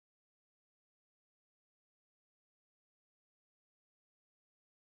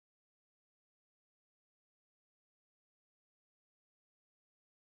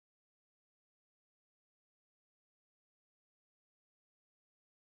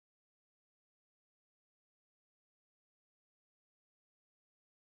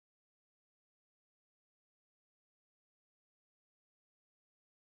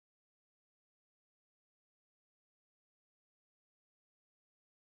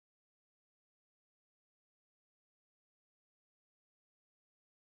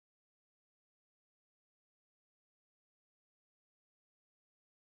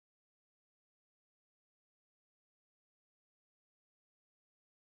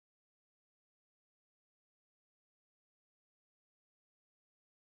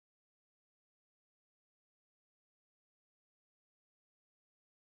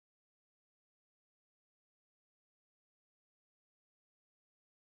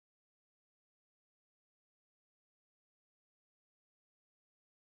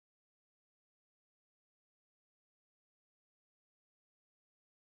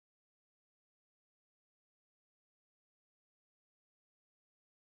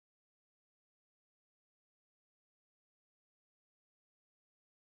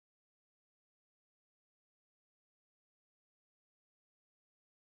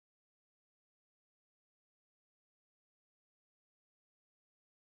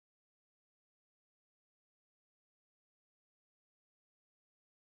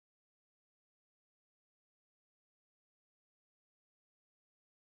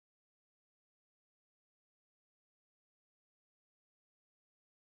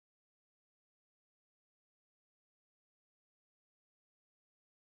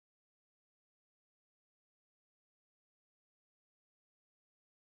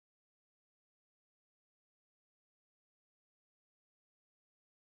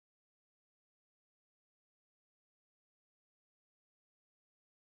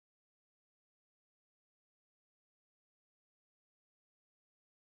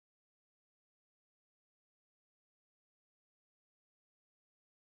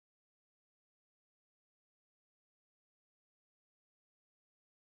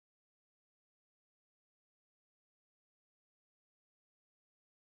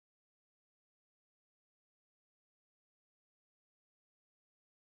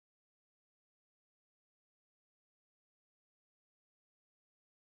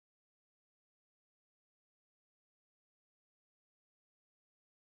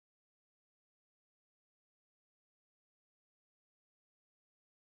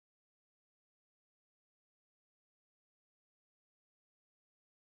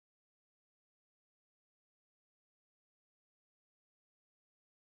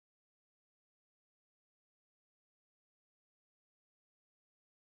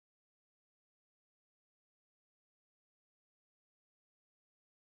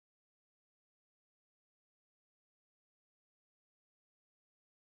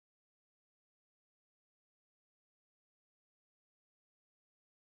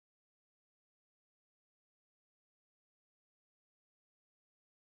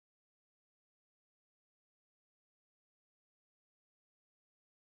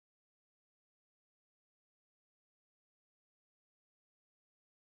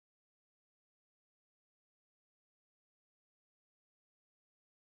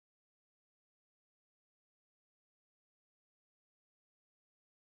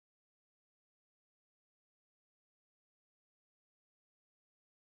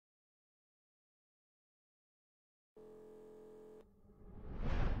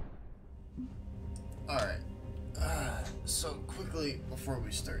Alright, so quickly before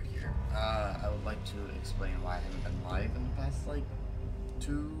we start here, I would like to explain why I haven't been live in the past, like,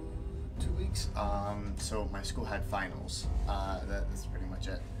 two weeks. So my school had finals, that's pretty much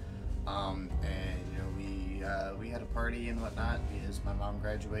it. And, you know, we had a party and whatnot because my mom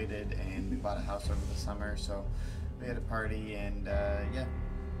graduated and we bought a house over the summer, so we had a party and, yeah, you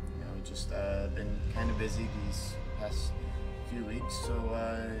know, just, been kind of busy these past few weeks, so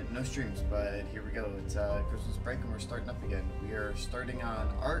no streams, but here we go. It's Christmas break and we're starting up again. We are starting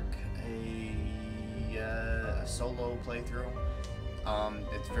on Ark, a solo playthrough.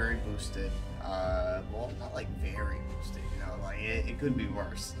 It's very boosted. Well, not like very boosted, you know, like it could be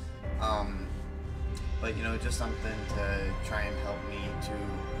worse. But you know, just something to try and help me to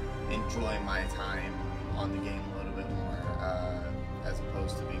enjoy my time on the game a little bit more, as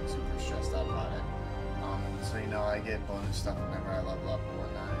opposed to being super stressed out about it. So you know, I get bonus stuff whenever I level up and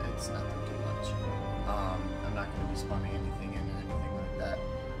whatnot. It's nothing too much. I'm not going to be spawning anything in or anything like that.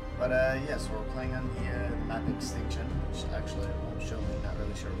 But yeah, so we're playing on the map Extinction, which actually it won't show me. Not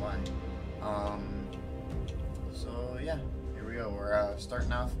really sure why. So yeah, here we go. We're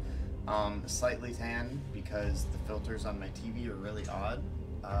starting off slightly tan because the filters on my TV are really odd.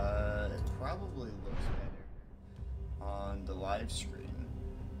 It probably looks better on the live screen.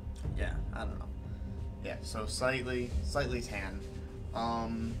 Yeah, I don't know. Yeah, so slightly tan.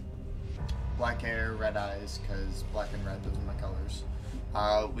 Black hair, red eyes, because black and red, those are my colors.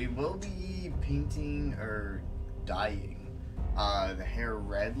 We will be painting or dyeing the hair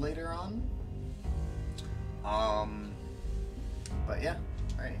red later on. But yeah,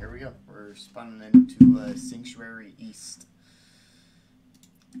 alright, here we go. We're spawning into Sanctuary East.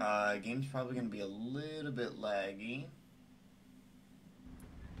 Game's probably going to be a little bit laggy.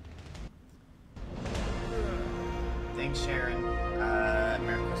 Thanks, Sharon.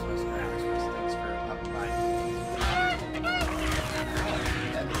 Merry Christmas, Merry Christmas. Thanks for popping by.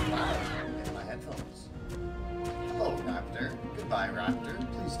 That is loud in my headphones. Hello, Raptor. Goodbye, Raptor.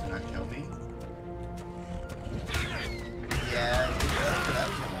 Please do not kill me. Yeah, that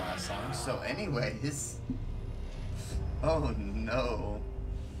was in the last song. So, anyways. Oh, no.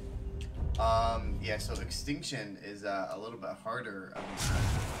 Yeah, so Extinction is a little bit harder of a map.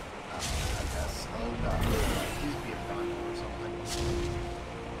 I guess. Oh god, please be a Bronco or something.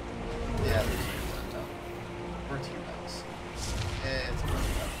 Yeah, there's a Bronco. 14 bucks. It's a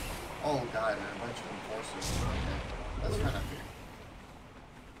Bronco. Oh god, and a bunch of enforcers. Okay, let's run up here.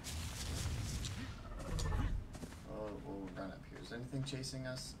 Oh, we'll run up here. Is anything chasing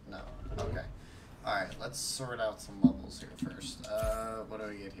us? No. Okay. Alright, let's sort out some levels here first. What do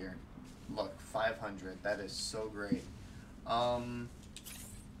we get here? Look, 500. That is so great.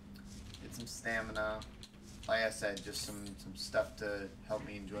 Get some stamina. Like I said, just some stuff to help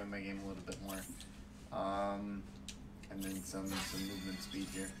me enjoy my game a little bit more. And then some movement speed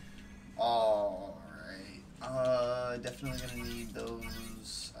here. Alright. Definitely gonna need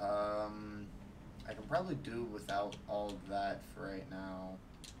those. I can probably do without all of that for right now.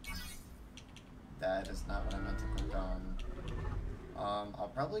 That is not what I meant to put on.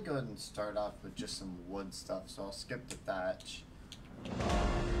 I'll probably go ahead and start off with just some wood stuff, so I'll skip the thatch.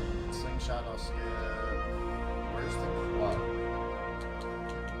 Slingshot I'll skip. Where's the club?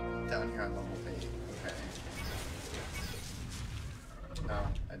 Down here on level 8. Okay. No,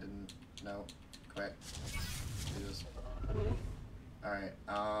 I didn't. No. Quit. Do this. Alright,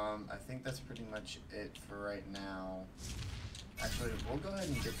 I think that's pretty much it for right now. Actually, we'll go ahead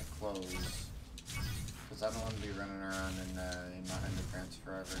and get the clothes. Because I don't want to be running around in my underpants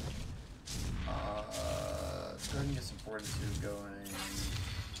forever. Let's go ahead and get some fortitude going.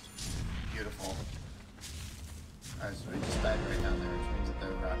 Beautiful. Alright, so we just died right down there, which means that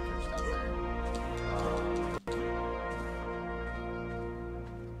there are raptors down there.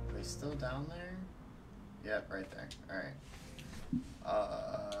 Are they still down there? Yep, right there. Alright.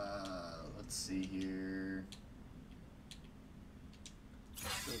 Let's see here.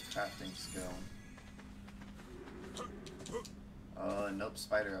 Still crafting skill. Nope,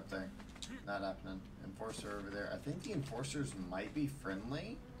 spider up there. Not happening. Enforcer over there. I think the enforcers might be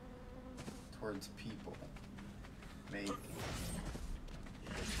friendly towards people. Maybe.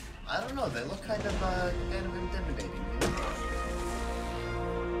 I don't know, they look kind of intimidating. You know?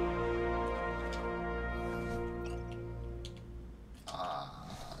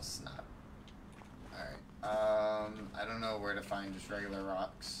 Snap. Alright. I don't know where to find just regular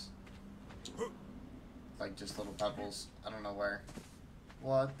rocks. Like just little pebbles. I don't know where.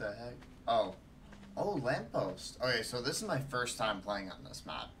 What the heck? Oh. Oh, lamppost. Okay, so this is my first time playing on this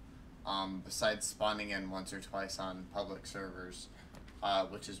map. Besides spawning in once or twice on public servers,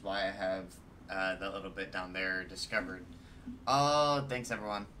 which is why I have that little bit down there discovered. Oh, thanks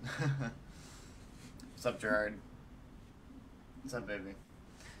everyone. What's up, Gerard? What's up, baby?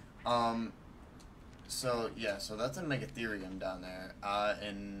 So yeah, so that's a Megatherium down there,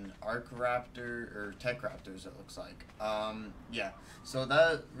 in Ark Raptor, or Tech Raptors it looks like. Yeah, so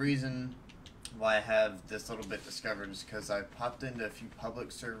that reason why I have this little bit discovered is because I popped into a few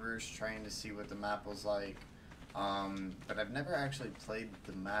public servers trying to see what the map was like, but I've never actually played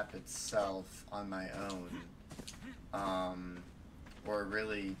the map itself on my own, or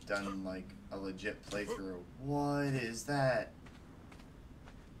really done like a legit playthrough. What is that?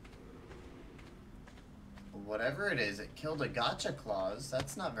 Whatever it is, it killed a gotcha clause.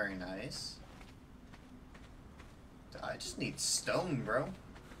 That's not very nice. I just need stone, bro.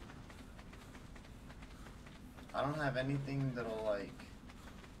 I don't have anything that'll, like...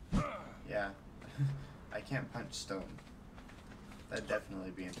 Yeah. I can't punch stone. That'd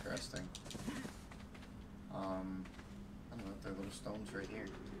definitely be interesting. I don't know if there are little stones right here.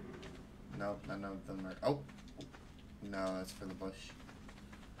 Nope, none of them are... Oh! No, that's for the bush.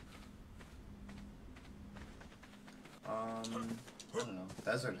 I don't know.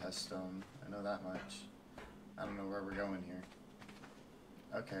 Desert has stone. I know that much. I don't know where we're going here.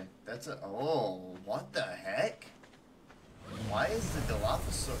 Okay, that's a... Oh, what the heck? Why is the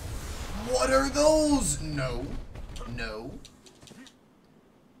Dilophosaurus... What are those? No. No.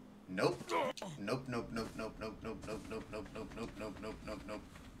 Nope. Nope, nope, nope, nope, nope, nope, nope, nope, nope, nope, nope, nope, nope, nope, nope.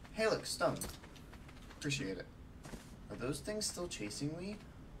 Hey, look, stone. Appreciate it. Are those things still chasing me?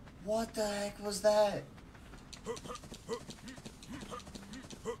 What the heck was that?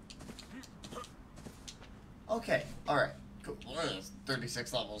 Okay, alright, cool.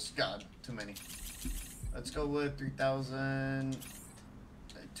 36 levels, god, too many. Let's go with 3,000.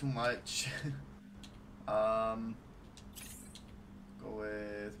 Too much. Go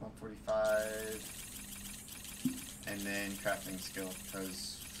with 145. And then crafting skill,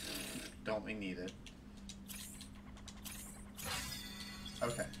 because don't we need it?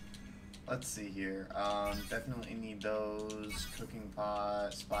 Okay. Let's see here. Definitely need those. Cooking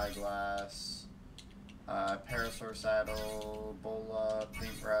pot, spyglass, parasaur saddle, bola,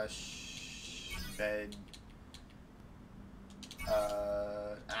 paintbrush, bed.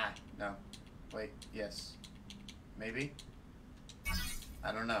 No. Wait, yes. Maybe?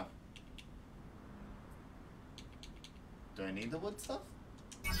 I don't know. Do I need the wood stuff?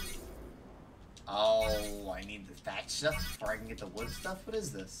 Oh, I need the thatch stuff before I can get the wood stuff? What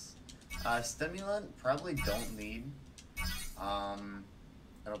is this? Stimulant, probably don't need.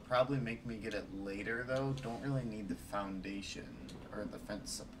 It'll probably make me get it later though. Don't really need the foundation or the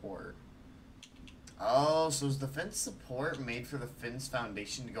fence support. Oh, so is the fence support made for the fence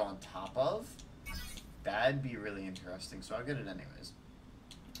foundation to go on top of? That'd be really interesting, so I'll get it anyways.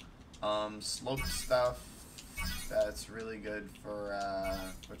 Slope stuff, that's really good for,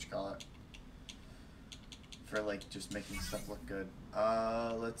 what you call it? For like just making stuff look good.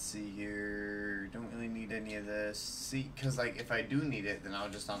 Let's see here. Don't really need any of this. See, cause like if I do need it, then I'll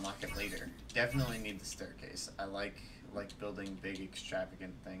just unlock it later. Definitely need the staircase. I like building big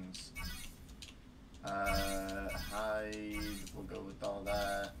extravagant things. Hide, we'll go with all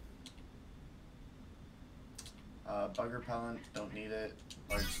that. Bug repellent, don't need it.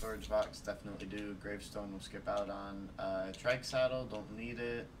 Large storage box, definitely do. Gravestone, we'll skip out on. Trike saddle, don't need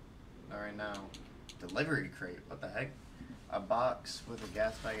it. Not right now. Delivery crate, what the heck? A box with a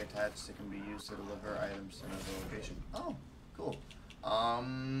gas bag attached that can be used to deliver items to another location. Oh, cool.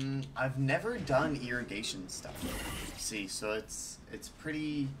 I've never done irrigation stuff. See, so it's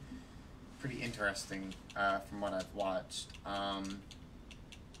pretty interesting from what I've watched. I'm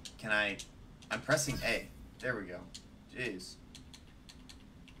pressing A. There we go. Jeez.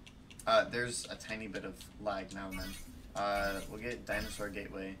 There's a tiny bit of lag now and then. We'll get Dinosaur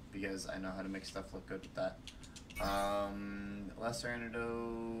Gateway because I know how to make stuff look good with that. Lesser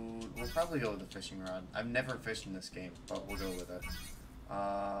Antidote, we'll probably go with the fishing rod. I've never fished in this game, but we'll go with it.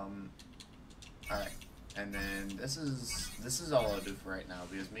 Alright. And then this is all I'll do for right now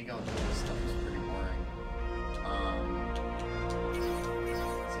because me going through this stuff is pretty boring.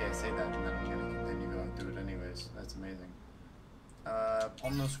 See, I say that and then I'm gonna continue going through it anyways. That's amazing.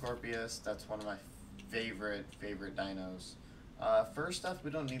 Pulmonoscorpius, that's one of my favorite dinos. First off,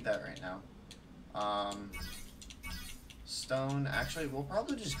 we don't need that right now. Stone, actually, we'll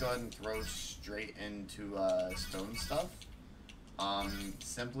probably just go ahead and throw straight into stone stuff.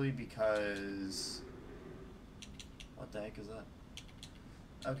 Simply because... What the heck is that?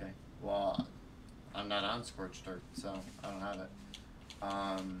 Okay, well, I'm not on Scorched Earth, so I don't have it.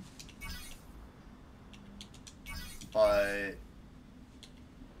 But...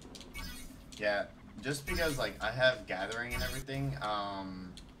 Yeah, just because, like, I have gathering and everything,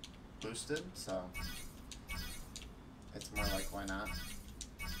 boosted, so it's more like, why not?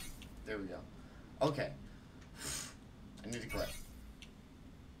 There we go. Okay. I need to collect.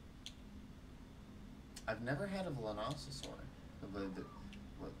 I've never had a Velociraptor.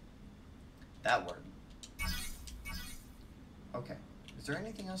 What? That word. Okay. Is there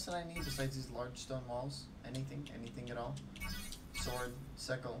anything else that I need besides these large stone walls? Anything? Anything at all? Sword,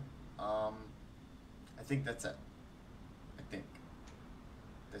 sickle. I think that's it. I think.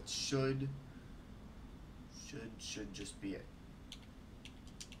 That should just be it.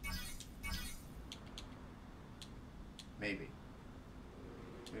 Maybe.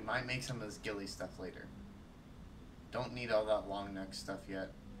 We might make some of this ghillie stuff later. Don't need all that long neck stuff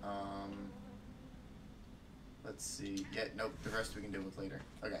yet. Let's see. Yeah, nope, the rest we can deal with later.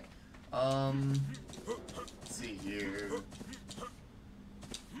 Okay. Let's see here.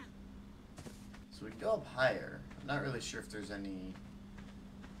 So we go up higher. I'm not really sure if there's any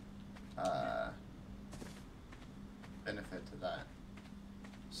benefit to that.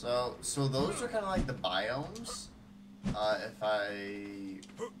 So those are kind of like the biomes, if I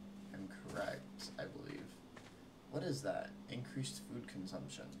am correct, I believe. What is that? Increased food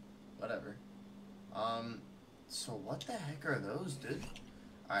consumption. Whatever. So what the heck are those, dude?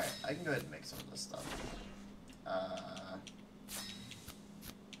 Alright, I can go ahead and make some of this stuff.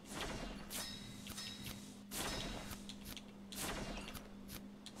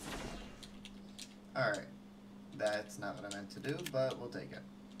 Alright. That's not what I meant to do, but we'll take it.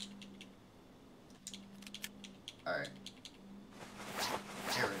 Alright.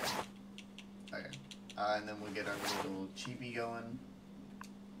 Here we go. Okay. And then we'll get our little chibi going.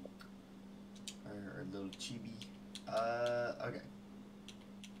 Our little chibi. Okay.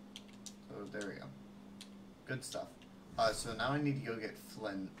 So there we go. Good stuff. So now I need to go get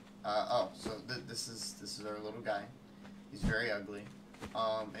Flint. So this is our little guy. He's very ugly.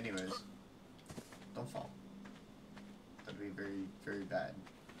 Anyways. Don't fall. That'd be very, very bad.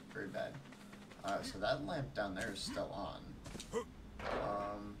 Very bad. So that lamp down there is still on.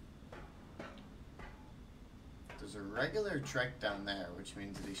 There's a regular Trek down there, which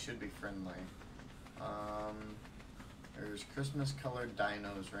means that he should be friendly. There's Christmas colored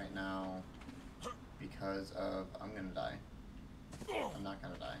dinos right now because of... I'm gonna die. I'm not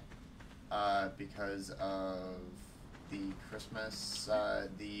gonna die. Because of the Christmas,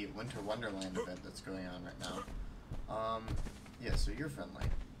 the Winter Wonderland event that's going on right now. Yeah, so you're friendly.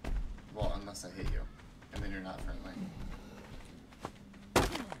 Well, unless I hit you. And then you're not friendly.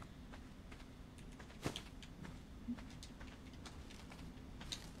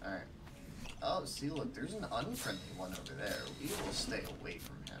 Alright. Oh, see, look, there's an unfriendly one over there. We will stay away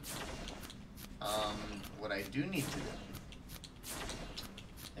from him. What I do need to do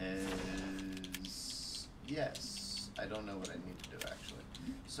is... Yes. I don't know what I need to do, actually.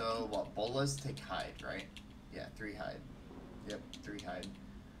 So, what, bolas take hide, right? Yeah, 3 hide. Yep, 3 hide.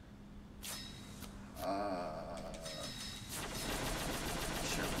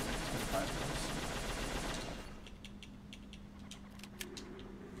 Sure, 25 of those.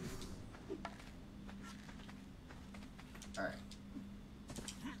 Alright.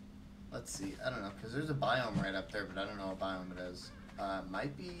 Let's see. I don't know, because there's a biome right up there, but I don't know what biome it is.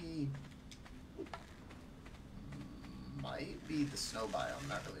 Might be the snow biome,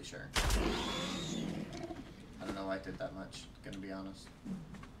 not really sure. I don't know why I did that much, gonna be honest.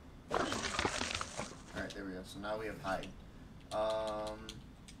 Alright, there we go. So now we have hide.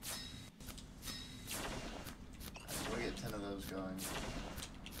 We'll get 10 of those going.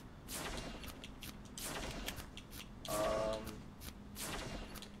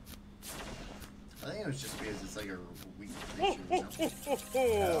 I think it was just because it's like a weak creature,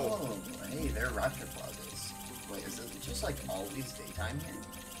 you know? Oh, hey, there Raptor Claws is. Wait, is it just like always daytime here?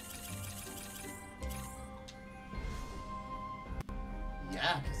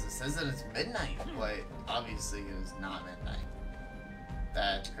 Yeah, because it says that it's midnight, but obviously it is not midnight.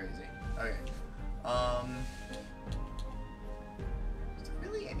 That's crazy. Okay. Is there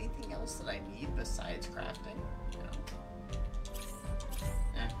really anything else that I need besides crafting?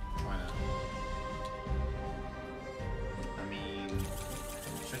 No. Why not? I mean,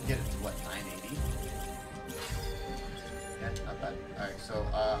 should get it to what, 980? Yeah, not bad. Alright, so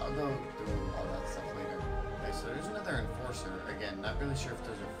I'll go through all that stuff later. Okay, so there's another enforcer. Again, not really sure if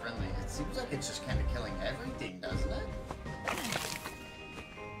those are friendly. It seems like it's just kind of killing everything, doesn't it?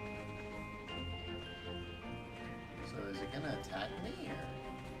 So is it gonna attack me, or?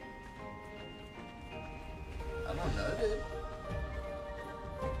 I don't know, dude.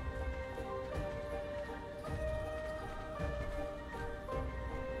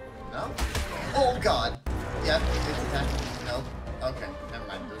 No? Oh god! Yep, it's attacking. Nope. Okay, never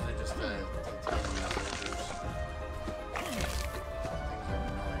mind. Those are just the titanium soldiers. Things are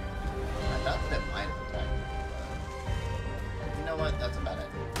annoying. I thought that it might have attacked me, but you know what? That's about it.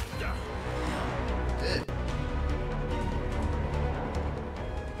 Good.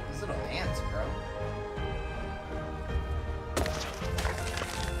 These little ants, bro.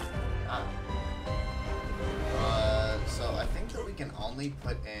 So I think that we can only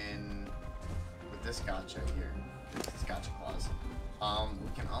put in with this gotcha here, this gotcha clause. We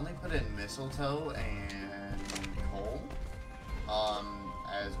can only put in mistletoe and coal,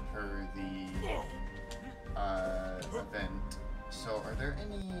 as per the event. So are there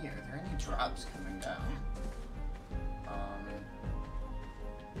any drops coming down?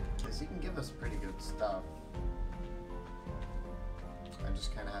 Because he can give us pretty good stuff. I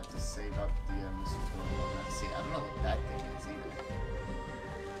just kind of have to save up the mistletoe and whatnot. See, I don't know what that thing is either.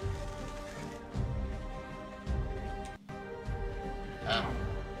 Ah,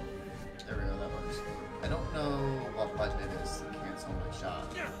 there we go, that works. I don't know what button it is to cancel my shot.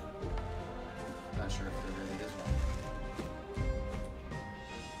 I'm not sure if there really is one.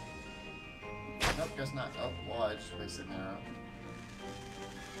 Nope, guess not. Oh, well, I just wasted an arrow.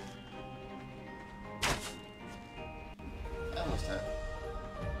 I almost hit.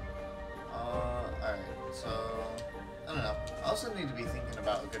 Alright, so, I don't know. I also need to be thinking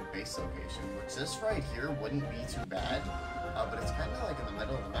about a good base location, which this right here wouldn't be too bad, but it's kind of like in the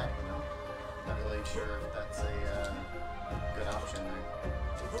middle of the map, you know? Not really sure if that's a good option there.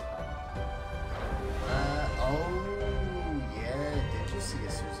 Oh, yeah, did you see a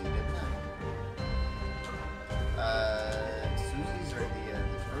Susie, didn't I? Susies are the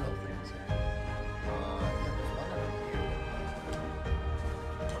turtle things here. Yeah, there's one over here.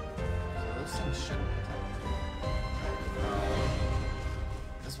 So those things shouldn't be tough.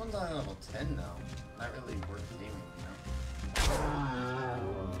 This one's on level 10 though. Not really worth gaming, you know?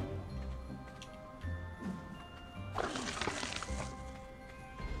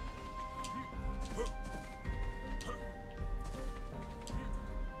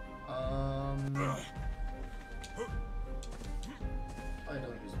 I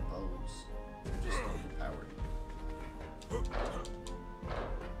don't use bows. They're just overpowered.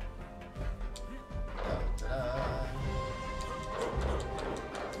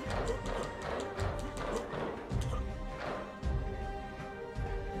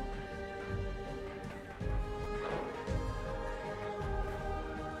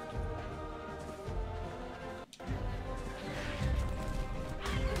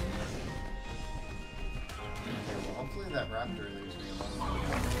 Hopefully that raptor leaves me alone.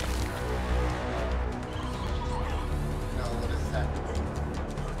 No, what is that?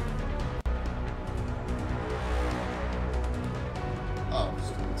 Oh,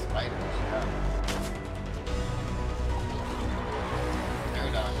 stupid spiders, yeah. Carry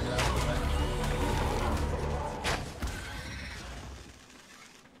on, get out of the way.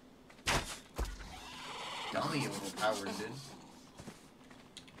 Dummy, you little cowards, dude.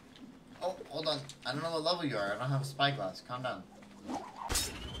 Oh, hold on. I don't know what level you are. I don't have a spyglass. Calm down. It's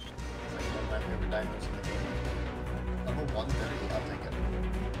like one of my favorite dinos in the game. Level 130. I'll take it.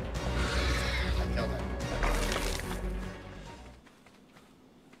 I killed him.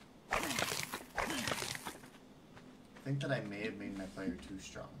 I think that I may have made my player too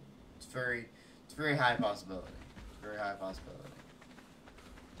strong. It's very high possibility. Very high possibility.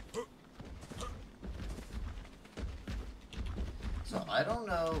 So I don't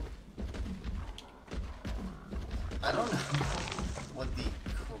know what the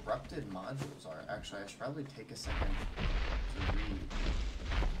corrupted modules are. Actually, I should probably take a second to read.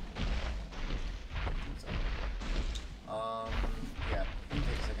 Yeah, let me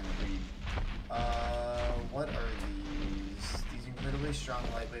take a second to read. What are these? These incredibly strong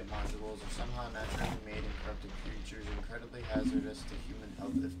lightweight modules are somehow naturally made and corrupted creatures, incredibly hazardous to human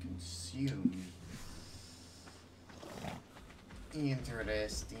health if consumed.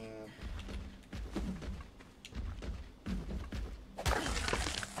 Interesting.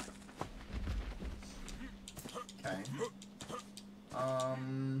 Okay.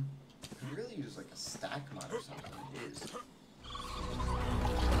 Could really use like a stack mod or something. It is. I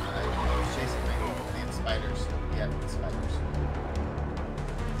was chasing me and spiders. Yeah, spiders.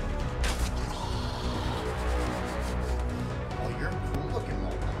 Oh, you're a cool looking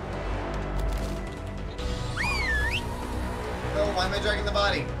one. No, why am I dragging the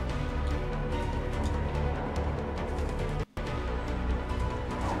body?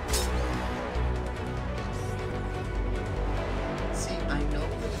 See, I know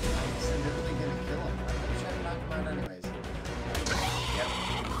that I'm literally gonna kill him. I'm gonna try to knock him out anyways. Yep.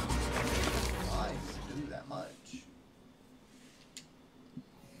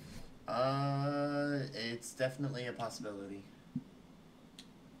 definitely a possibility.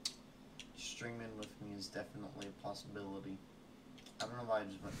 Streaming with me is definitely a possibility. I don't know why I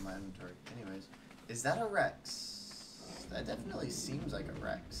just went to my inventory. Anyways, is that a Rex? That definitely seems like a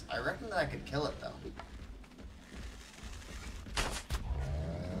Rex. I reckon that I could kill it though.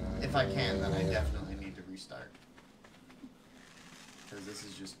 If I can, then I definitely need to restart. Because this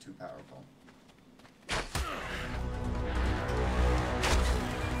is just too powerful.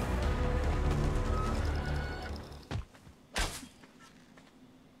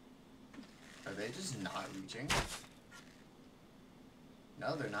 Are they just not reaching?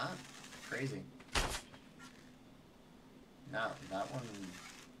 No, they're not. Crazy. No, that one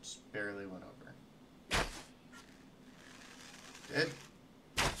just barely went over. Did.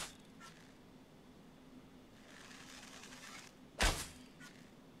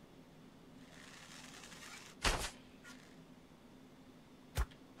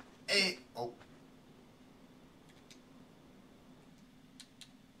 Hey. Oh.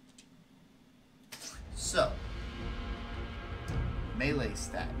 So, melee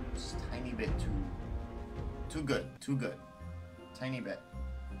stat, just tiny bit too good, tiny bit.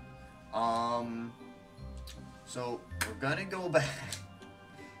 So we're gonna go back.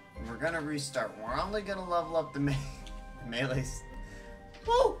 We're gonna restart. We're only gonna level up the melee.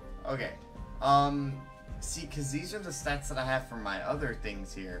 Woo! Okay. See, cause these are the stats that I have for my other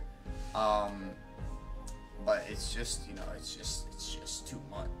things here. But it's just, you know, it's just too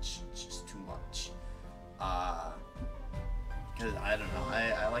much. It's just too much. Because I don't know,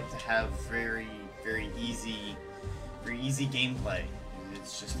 I like to have very easy gameplay.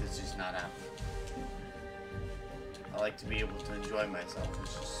 It's just not happening. I like to be able to enjoy myself.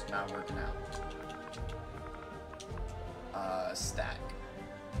 It's just not working out. Stack.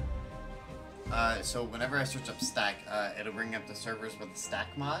 So whenever I search up stack, it'll bring up the servers with the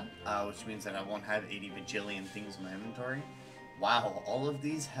stack mod, which means that I won't have 80 bajillion things in my inventory. Wow, all of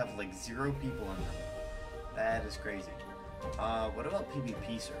these have like 0 people in them. That is crazy. What about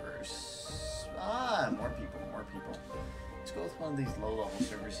PvP servers? More people. Let's go with one of these low-level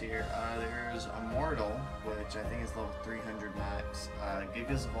servers here. There's Immortal, which I think is level 300 max.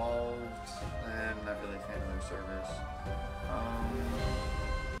 Giga's Evolved, and I'm not really a fan of their servers.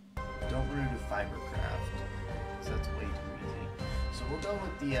 Don't really do Fibercraft, so that's way too easy. So we'll go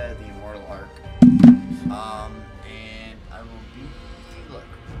with the Immortal Ark. And I will be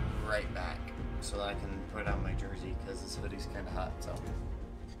right back so that I can put on my jersey because this hoodie's kind of hot. So.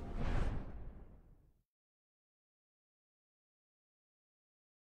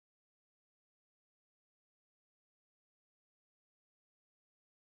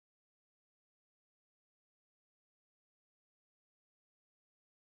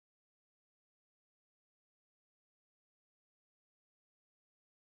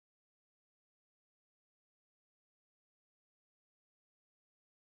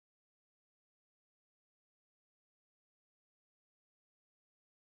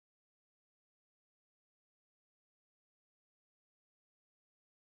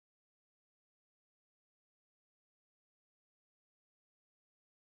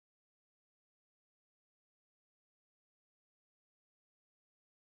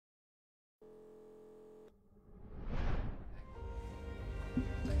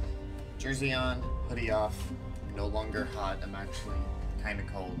 Jersey on, hoodie off, no longer hot, I'm actually kind of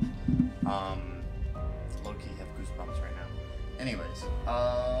cold. Low-key have goosebumps right now. Anyways,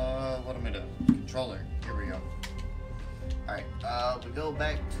 what am I doing? Controller, here we go. Alright, we go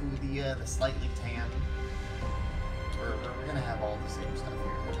back to the slightly tan. We're gonna have all the same stuff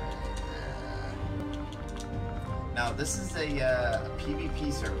here. Now, this is a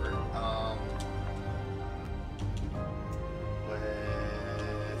PvP server,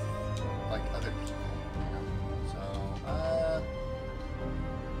 like other people, you know. So,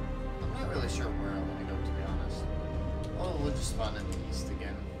 I'm not really sure where I want to go, to be honest. Oh, we'll just spawn in the east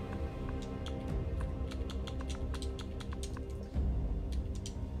again.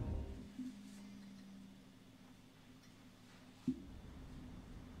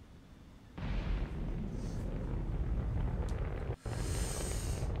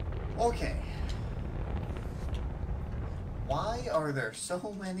 Okay. Why are there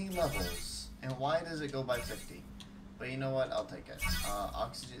so many levels? And why does it go by 50? But you know what? I'll take it.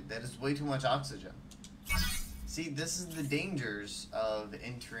 Oxygen. That is way too much oxygen. See, this is the dangers of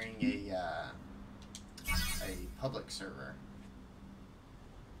entering a public server.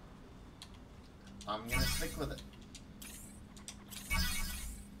 I'm gonna stick with it.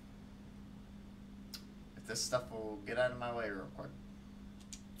 If this stuff will get out of my way real quick.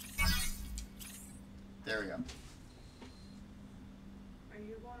 There we go. Are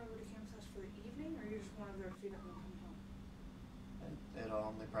you going over to campus for the evening, or are you just going over there feed up and come home. It'll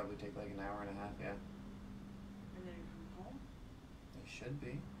only probably take like an hour and a half, yeah. And then you come home? It should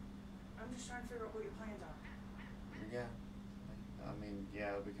be. I'm just trying to figure out what your plans are. Yeah. I mean,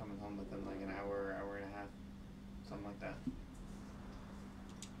 yeah, I'll be coming home within like an hour, hour and a half. Something like that.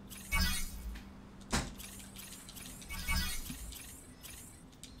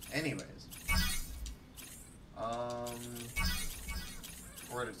 Anyways.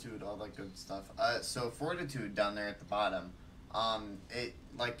 Fortitude, all that good stuff. So fortitude down there at the bottom, it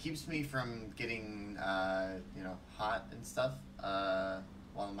like keeps me from getting, you know, hot and stuff, while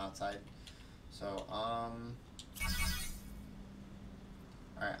I'm outside. So,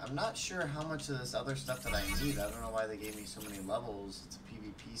 alright, I'm not sure how much of this other stuff that I need. I don't know why they gave me so many levels. It's a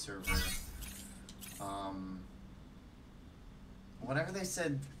PvP server. Whenever they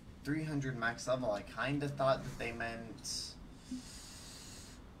said 300 max level, I kind of thought that they meant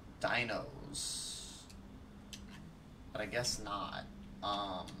dinos. But I guess not.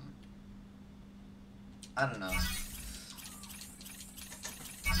 I don't know.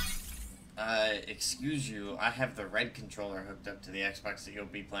 Excuse you, I have the red controller hooked up to the Xbox that you'll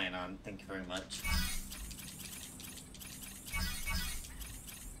be playing on. Thank you very much.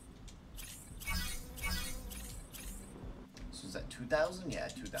 So is that 2,000? Yeah,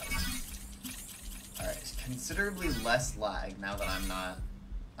 2,000. Alright, considerably less lag now that I'm not,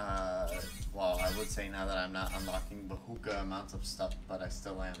 well, I would say now that I'm not unlocking Bahuka amounts of stuff, but I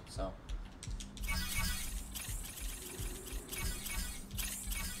still am, so.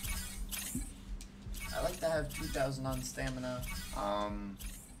 I like to have 2,000 on stamina.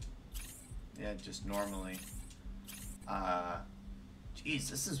 Yeah, just normally. Jeez,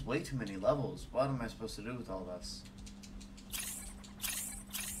 this is way too many levels. What am I supposed to do with all this?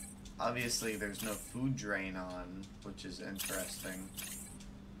 Obviously, there's no food drain on, which is interesting.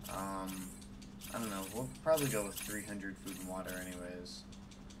 I don't know. We'll probably go with 300 food and water anyways.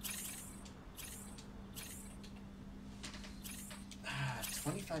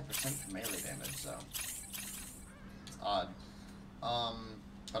 25% for melee damage, though. It's odd.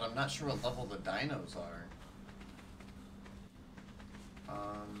 But I'm not sure what level the dinos are.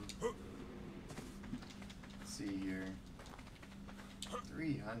 Let's see here.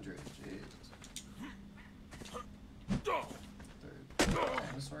 300, jeez.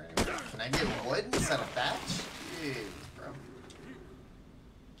 Dinosaur anywhere? Can I get wood instead of thatch? Jeez, bro.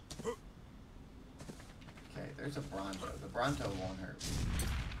 Okay, there's a Bronto. The Bronto won't hurt me.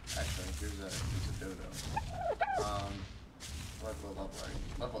 Actually, here's a dodo. What level are you?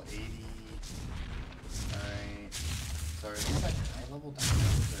 Level 80. Alright. So are these like high level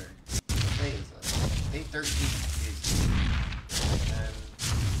dinos or what day is this? Day 13. Jeez. And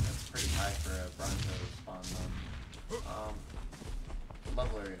that's pretty high for a Bronto spawn though. What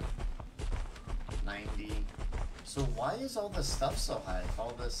level are you? 90. So why is all this stuff so high? If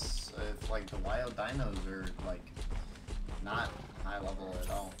all this, if like the wild dinos are like not high level at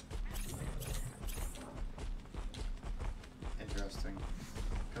all. Interesting.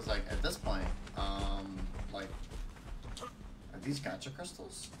 Cause like at this point, like, are these gacha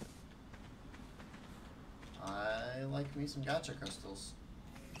crystals? I like me some gacha crystals.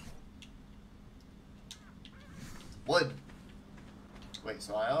 Wood. Wait,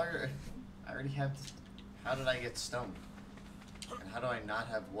 so I already have. How did I get stone? And how do I not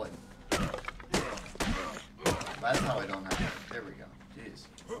have wood? That's how I don't have it. There we go. Jeez.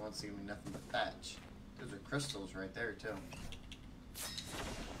 No one's giving me nothing but thatch. Those are crystals right there, too.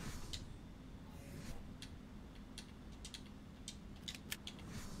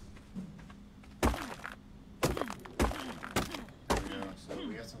 There we go. So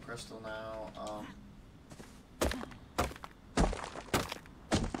we got some crystal now.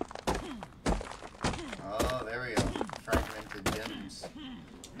 Oh, there we go. Fragmented gems.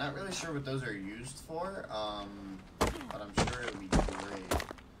 Not really sure what those are used for, but I'm sure it'll be great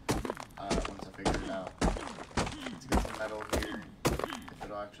once I figure it out. Let's get some metal here, if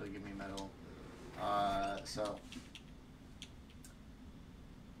it'll actually give me metal. So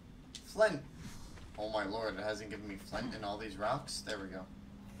flint. Oh my lord, it hasn't given me flint in all these rocks. There we go.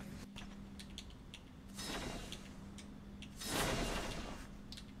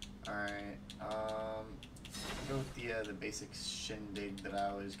 Alright, go with the basic shindig that I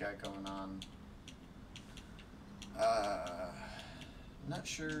always got going on. Not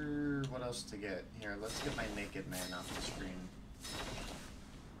sure what else to get. Here, let's get my naked man off the screen.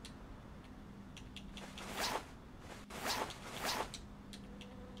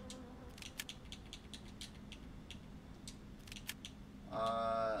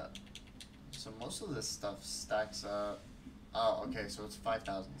 So most of this stuff stacks up. Oh, okay, so it's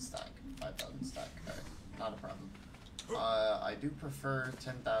 5,000 stack. 5,000 stack. Alright, not a problem. I do prefer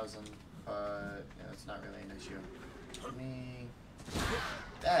 10,000, but yeah, it's not really an issue. For me,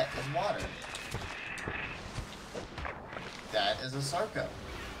 that is water. That is a Sarco.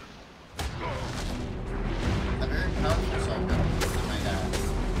 A very powerful Sarco, I might add.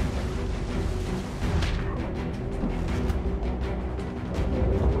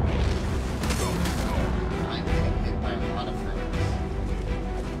 I'm getting hit by a lot of things.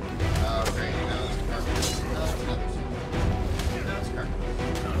 Oh, great, no, it's carpet. No, it's another ship. No, it's carpet.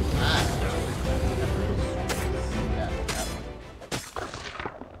 Ah, yeah, that one.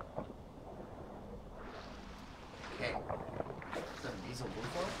 Okay. Is that a diesel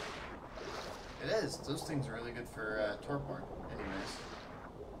blue? It is. Those things are really good for torpor. Anyways.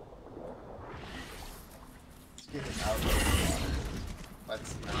 Let's get it out of the water.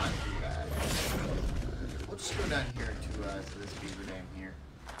 Let's not do that. We'll just go down here to this beaver dam here.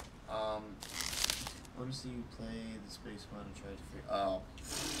 Notice you play the space one and try to figure. Oh.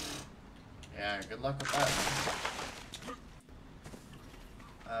 Yeah, good luck with that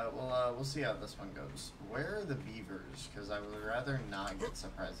one. We'll see how this one goes. Where are the beavers? Because I would rather not get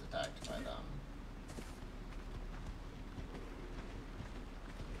surprise attacked by them.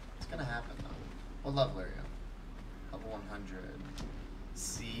 It's gonna happen though. What level are you? Level 100.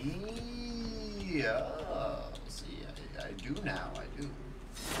 See? Oh, see, I do now, I do.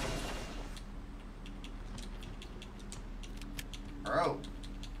 Bro.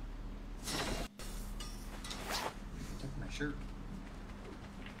 Took my shirt.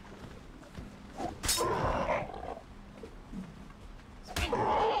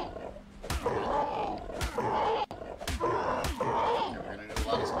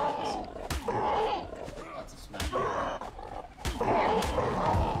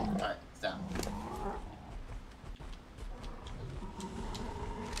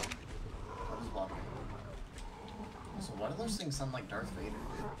 Those things sound like Darth Vader,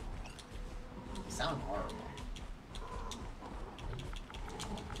 dude. They sound horrible.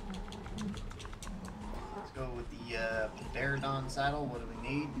 Let's go with the Pt.1 saddle. What do we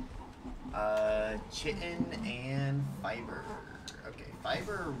need? Chitin and fiber. Okay,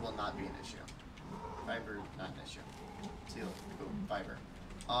 fiber will not be an issue. Fiber, not an issue. See, look, go, fiber.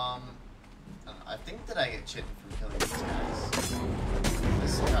 I think that I get chitin from killing these guys.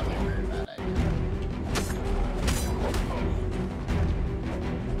 This is probably a very bad idea.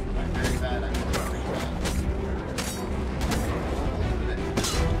 Very bad, I'm very bad.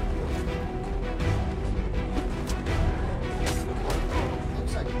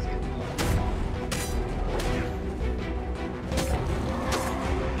 Looks like he's getting low.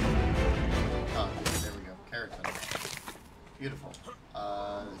 Oh, there we go. Keratin. Beautiful.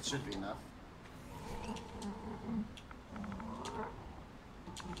 It should be enough.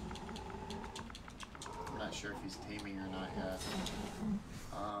 I'm not sure if he's taming or not yet.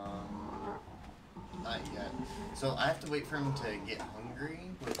 Not yet. So I have to wait for him to get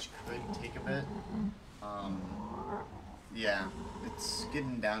hungry, which could take a bit. Yeah, it's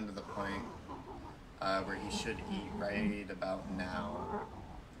getting down to the point where he should eat right about now.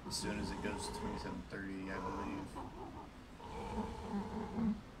 As soon as it goes to 27:30, I believe.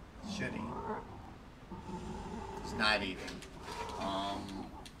 Should eat. He's not eating. I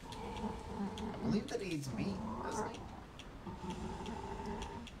believe that he eats meat, doesn't he?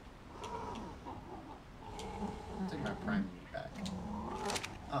 Take my prime meat back.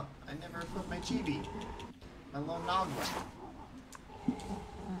 Oh, I never put my chibi. My little noggin.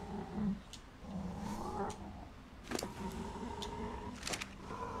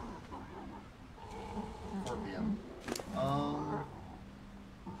 PM.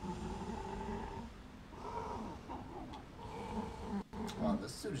 Wow,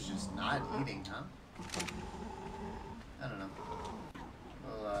 this dude's just not eating, huh? I don't know.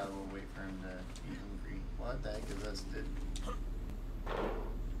 We'll wait for him to be hungry. What the heck is this, dude?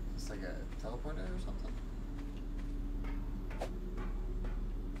 It's like a teleporter or something?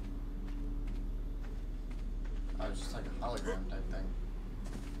 Oh, it's just like a hologram type thing.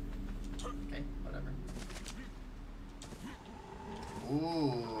 Okay, whatever.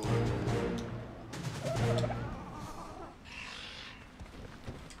 Ooh.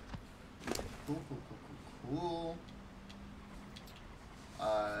 Cool.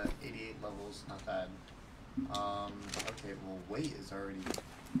 88 levels, not bad. Okay, well, weight is already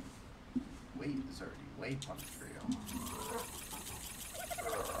way pumped for you.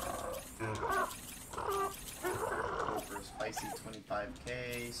 Go for a spicy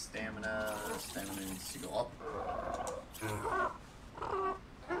 25k, stamina needs to go up.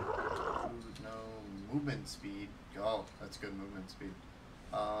 No, movement speed. Oh, that's good movement speed.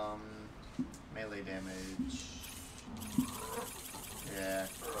 Melee damage. Yeah.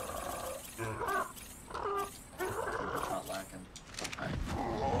 Not lacking.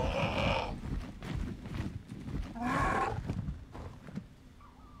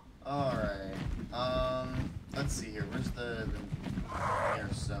 Alright. Let's see here. Where's the near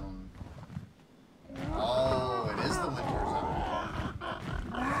zone? Oh, it is the winter zone.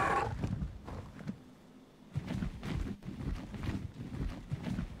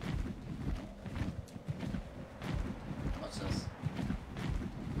 What's this?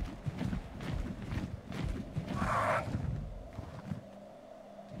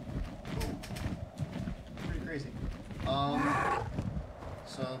 Ooh. Pretty crazy.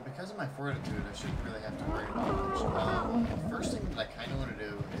 So because of my fortitude, I shouldn't really have to worry about much. The first thing that I kind of want to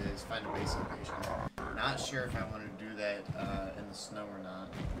do is find a base location. Not sure if I want to do that in the snow or not.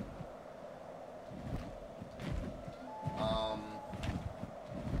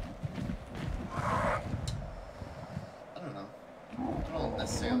 I don't know. I don't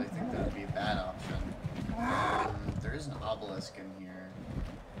necessarily think that would be a bad option. There is an obelisk in here.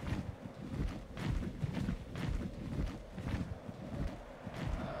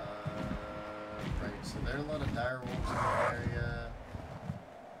 So there are a lot of dire wolves in the area.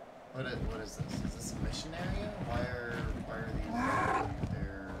 What is this? Is this a mission area? Why are these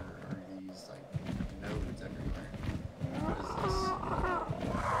there are these like nodes everywhere? What is this?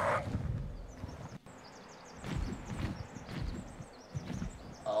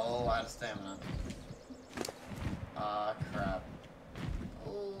 Oh, out of stamina. Ah, crap.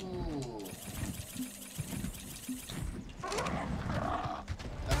 Ooh.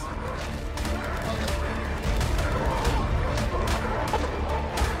 That's not good.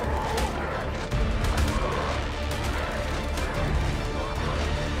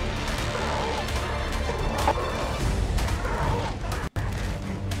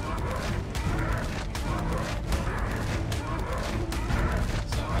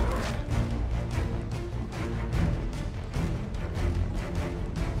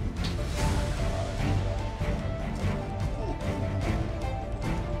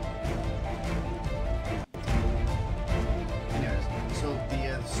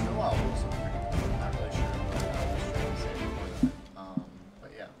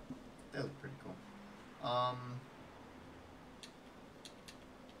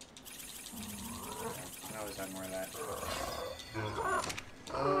 More of that.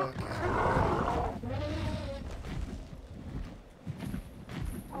 Okay.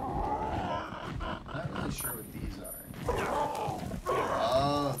 Not really sure what these are.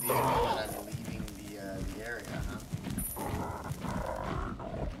 Oh, these mean that I'm leaving the area, huh?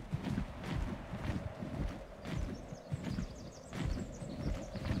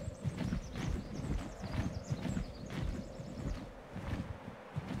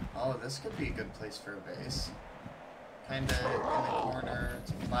 Oh, this could be a good place for a base. Kinda in the corner,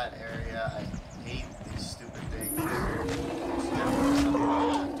 it's a flat area. I hate these stupid things. There's definitely something I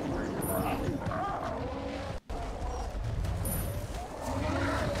have to worry about.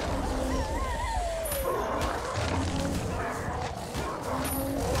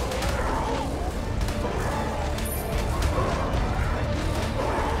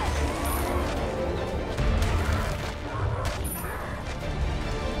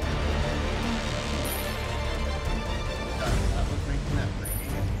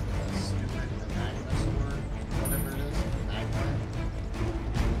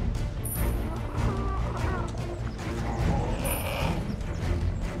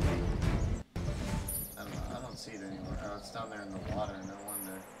 Down there in the water, no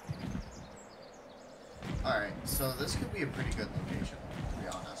wonder. Alright, so this could be a pretty good location, to be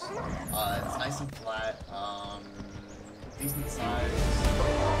honest. It's nice and flat, decent size.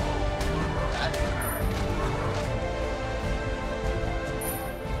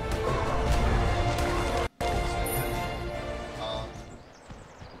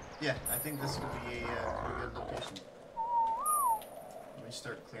 Yeah, I think this would be a pretty good location. Let me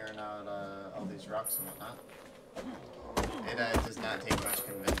start clearing out all these rocks and whatnot. It does not take much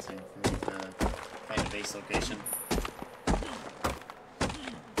convincing for me to find a base location.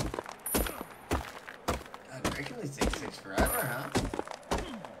 God, Hercules takes forever, huh?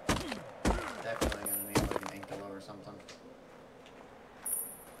 Definitely gonna need like an Inkolo or something.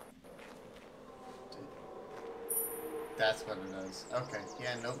 Dude. That's what it is. Okay,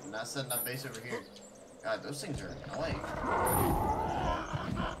 yeah, nope, not setting up base over here. God, those things are annoying.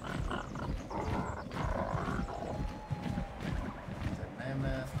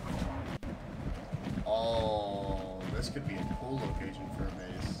 Oh, this could be a cool location for a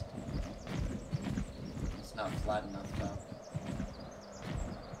base. It's not flat enough though.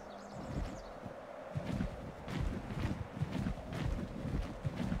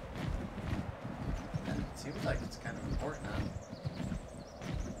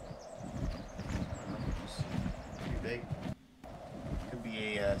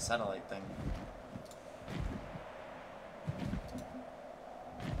 satellite thing.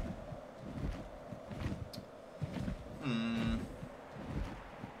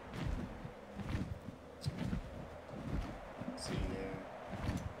 Let's see here.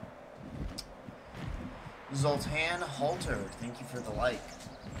 Zoltan Halter, thank you for the like.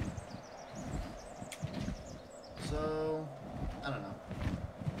 So, I don't know.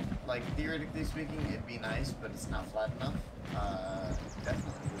 Like, theoretically speaking, it'd be nice, but it's not flat enough.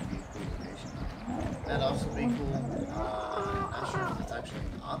 Definitely would be a cool location, though. That'd also be cool. Not sure if it's actually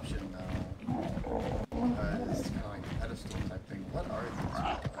an option, though. Because it's kind of like a pedestal type thing. What are these?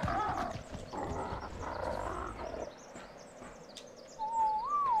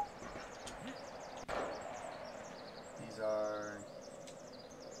 These are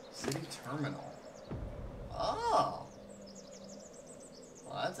City Terminal. Oh!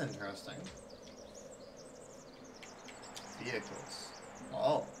 Well, that's interesting. Vehicles.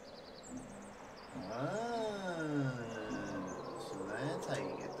 Oh. Ah. So that's how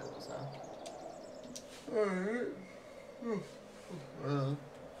you get those, huh? Alright. Well.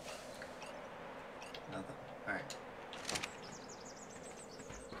 Nothing. Alright.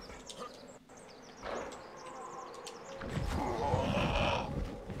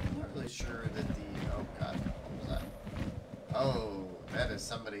 I'm not really sure that the... Oh god, what was that? Oh, that is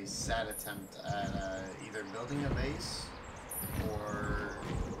somebody's sad attempt at either building a base or...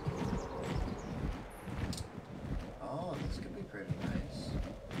 Oh, this could be pretty nice.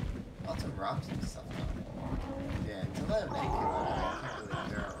 Lots of rocks and stuff though. Yeah, until I have an AK, I can't really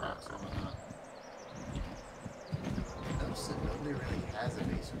clear out rocks and whatnot. Notice that nobody really has a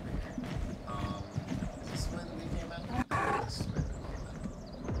base over here. Is this the way that we came out? This is the way that we came out.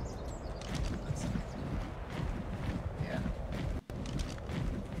 Let's see. Yeah.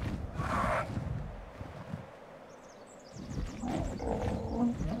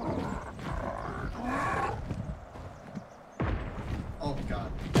 Oh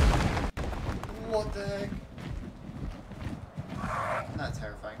god. What the heck? Not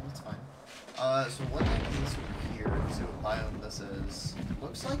terrifying, that's fine. So what the heck is this over here? Let's see what biome this is.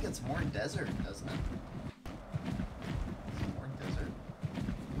 Looks like it's more desert, doesn't it? Is it more desert?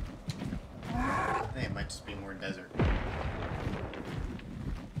 I think it might just be more desert.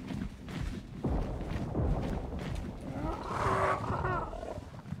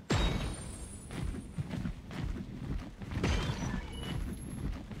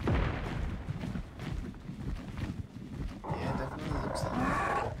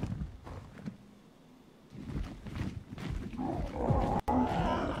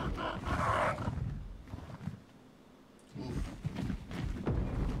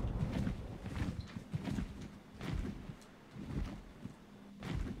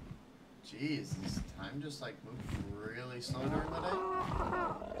 Jeez, this time just like moved really slow during the day.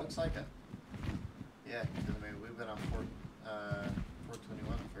 Looks like it. Yeah, because I mean we've been on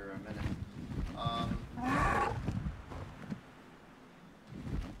 421 for a minute.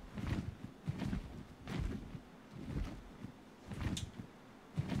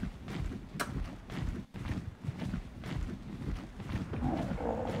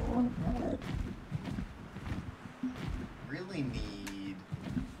 Really need.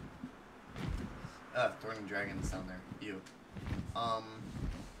 Thorny Dragon's down there. Ew. Oh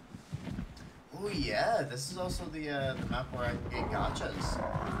yeah, this is also the map where I can get gachas.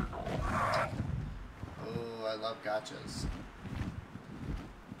 Oh, I love gachas.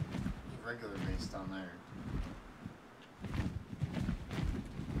 There's regular base down there.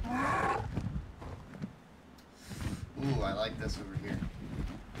 Ooh, I like this over here.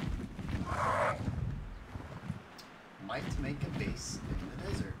 Might make a base in the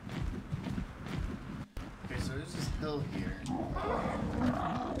desert. Okay, so there's this hill here.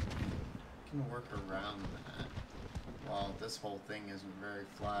 Can work around that. While this whole thing isn't very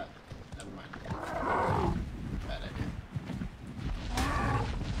flat. Never mind. Bad idea.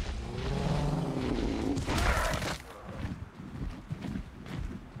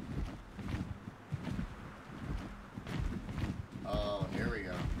 Oh, here we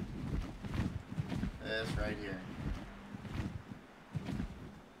go. This right here.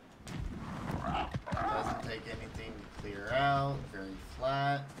 Doesn't take anything to clear out. Very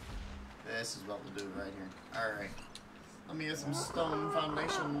flat. This is what we'll do right here. Alright. Let me get some stone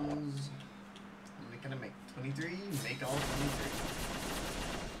foundations. How many can I make? 23? Make all 23.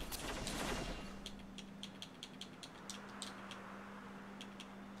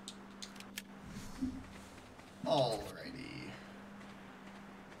 Alrighty.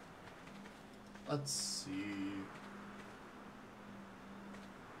 Let's see.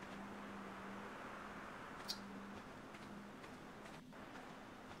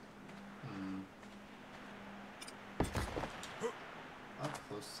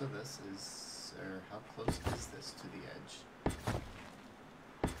 close to this is, or how close is this to the edge?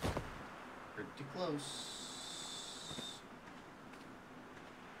 Pretty close.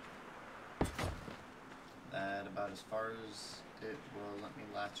 That about as far as it will let me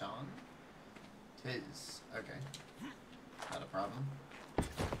latch on. Tis. Okay. Not a problem.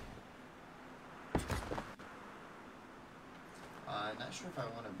 I'm not sure if I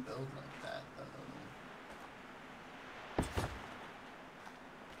want to build like that, though.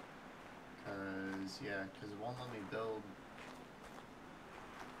 Yeah, because it won't let me build.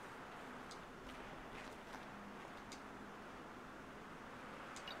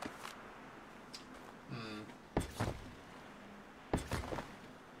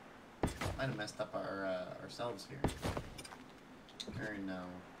 Might have messed up ourselves here. Or no,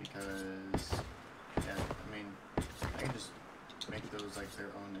 because, yeah, I mean, I can just make those like their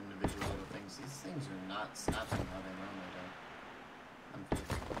own individual little things. These things are not snapping how they normally do.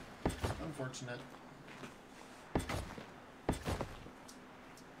 Unfortunate.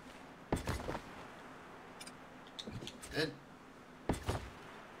 Good.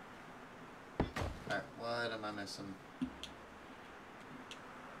 Alright, what am I missing?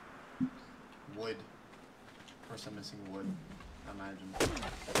 Wood. Of course I'm missing wood, I imagine.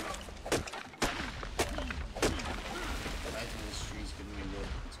 Imagine this tree's giving me wood.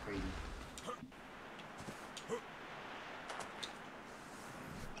 It's crazy.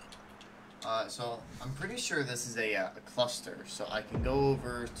 So I'm pretty sure this is a cluster, so I can go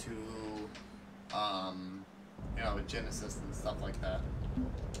over to, you know, with Genesis and stuff like that.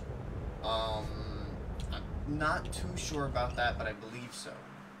 I'm not too sure about that, but I believe so.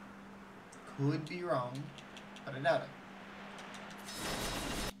 Could be wrong, but I doubt it.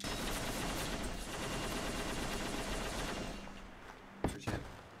 Appreciate it.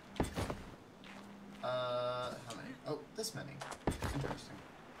 How many? Oh, this many. Interesting.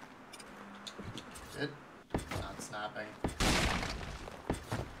 Good. Not snapping.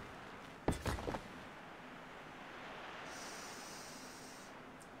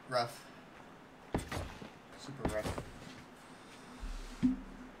 Rough. Super rough.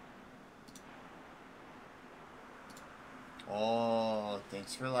 Oh,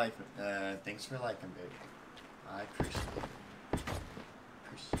 thanks for liking, baby. I appreciate it.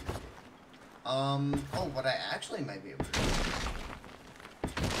 Oh, what I actually might be able to do.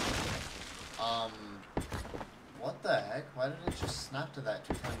 What the heck? Why did it just snap to that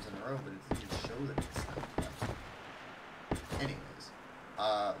 2 times in a row, but it didn't show that it snapped to that? Anyways,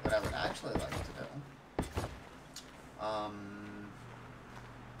 what I would actually like to do,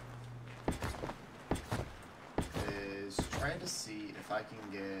 is try to see if I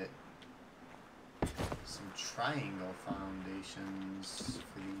can get some triangle foundations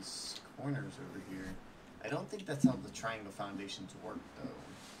for these corners over here. I don't think that's how the triangle foundations work, though.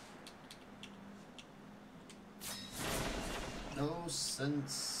 No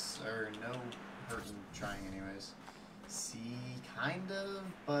sense, or no hurt in trying anyways. See, kind of,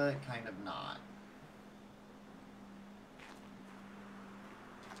 but kind of not.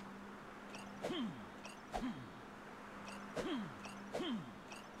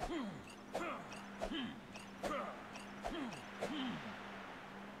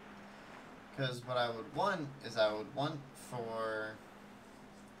 Because what I would want is for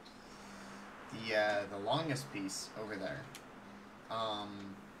the longest piece over there,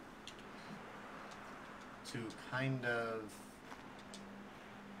 to kind of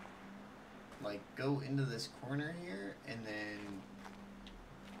like go into this corner here and then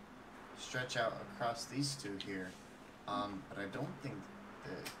stretch out across these two here, but I don't think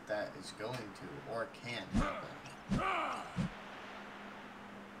that is going to or can happen.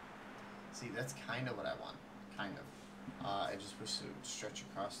 See, that's kind of what I want, kind of. I just wish it would stretch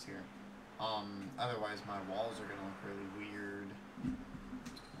across here. Otherwise my walls are gonna look really weird.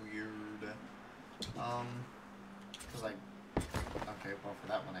 Cause like, okay, well for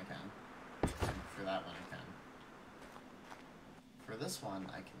that one I can. And for that one I can. For this one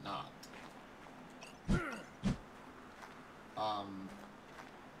I cannot.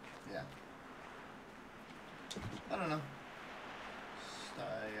 Yeah. I don't know. I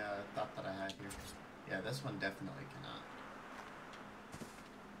thought that I had here. Yeah, this one definitely cannot.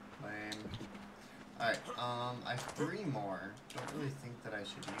 Lame. Alright, I have 3 more. Don't really think that I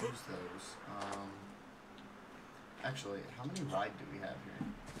should use those. Actually, how many wide do we have here?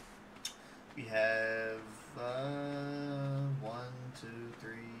 We have, 1, 2,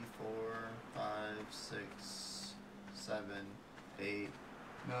 3, 4, 5, 6, 7, 8,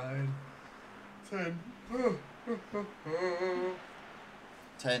 9, 10.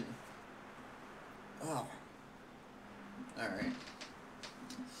 10. Oh. Alright.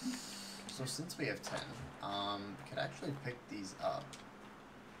 So since we have 10, we could actually pick these up.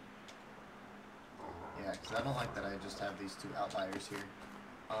 Yeah, because I don't like that I just have these two outliers here.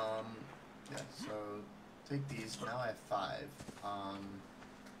 Yeah, so take these. Now I have 5.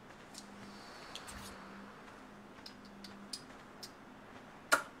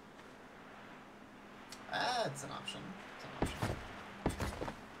 It's an option. It's an option.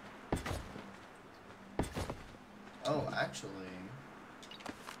 Oh, actually...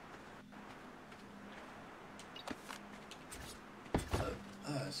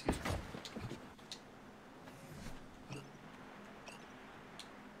 excuse me.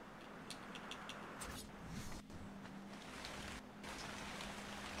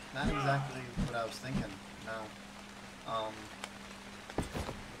 Not exactly what I was thinking, no.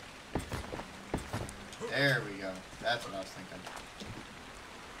 There we go. That's what I was thinking.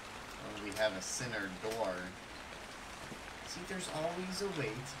 When we have a center door. See, there's always a way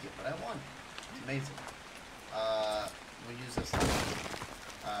to get what I want. It's amazing. We'll use this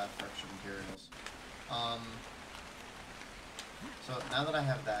for extra materials. So now that I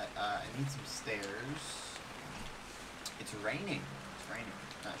have that, I need some stairs. It's raining. It's raining.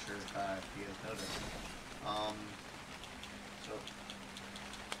 Not sure if you guys noticed. So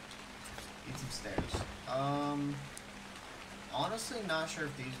need some stairs. Honestly, not sure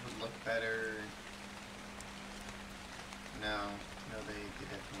if these would look better. No, they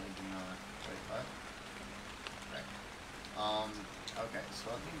definitely do not. Wait, what? Right. Okay, so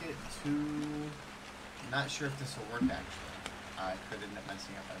let me get 2. I'm not sure if this will work actually. I could end up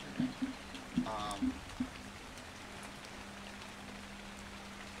messing up everything.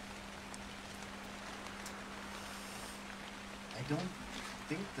 I don't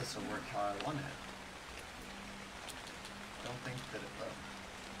think this will work how I want it. I don't think that it will.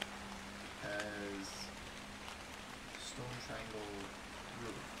 Because stone triangle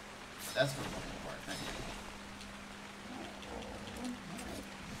roof. That's what I'm looking for, I think.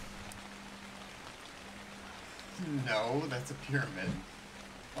 No, that's a pyramid.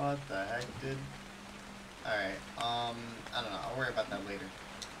 What the heck, dude? Alright, I don't know. I'll worry about that later.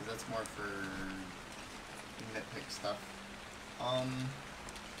 Because that's more for nitpick stuff.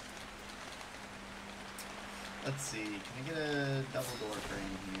 Let's see. Can I get a double door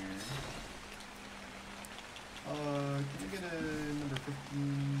frame here? Can I get a number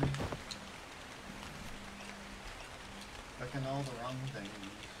 15? Clicking all the wrong things.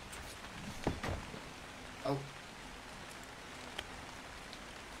 Oh.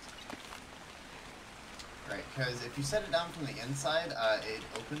 Right, because if you set it down from the inside, it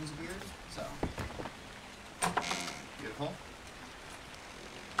opens weird, so. Beautiful.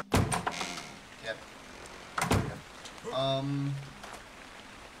 Yep.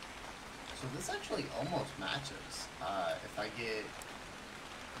 So this actually almost matches. If I get,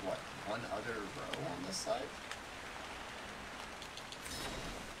 what, one other row on this side?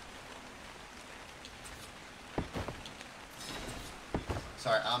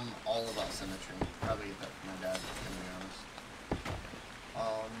 Sorry, I'm all about symmetry. Probably get that from my dad, to be honest.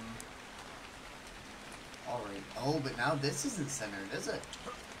 Alright. Oh, but now this isn't centered, is it?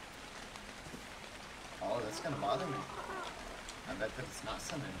 Oh, that's gonna bother me. I bet that it's not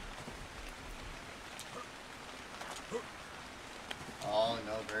centered. Oh,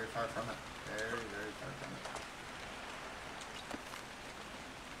 no, very far from it. Very, very far from it.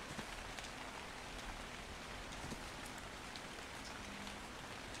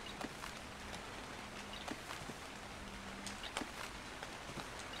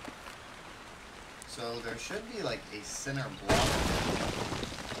 So there should be like a center block.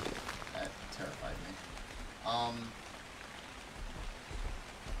 That terrified me.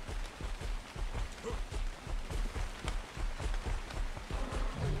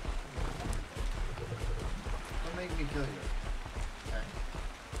 Don't make me kill you. Okay.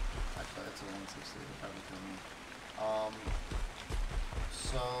 Actually, that's a 160. It'll probably kill me.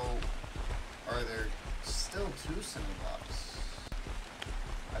 So are there still 2 center blocks?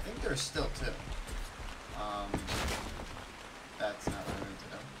 I think there's still 2. That's not what I meant to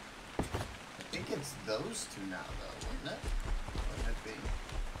do. I think it's those 2 now, though, wouldn't it? Wouldn't it be?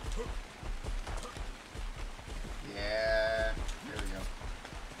 Yeah, there we go.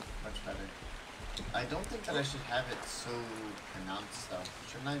 Much better. I don't think that I should have it so pronounced, though.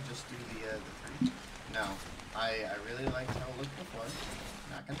 Shouldn't I just do the 3? No. I really liked how it looked before.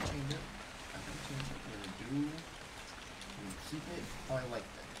 Not gonna change it. Not gonna change it. I'm gonna keep it how I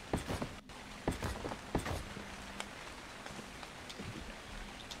liked it.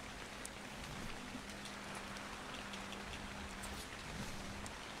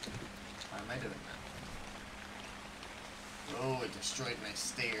 Why am I doing that? Oh, it destroyed my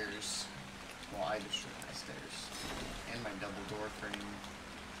stairs. while I destroy my stairs. And my double door frame.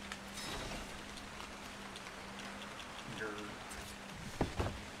 Grr.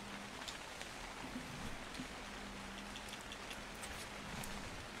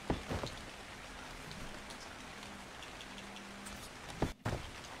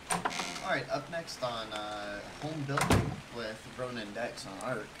 Alright, up next on home building with Ronan Dex on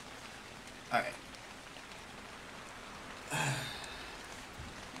Ark. Alright.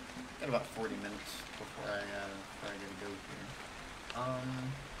 Got about 40 minutes before I gotta go here.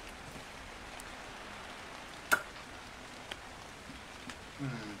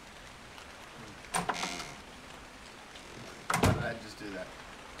 Why did I just do that?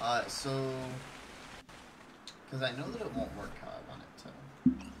 So, because I know that it won't work how I want it to.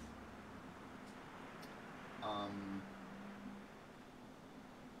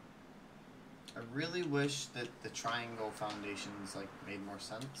 I really wish that the triangle foundations like made more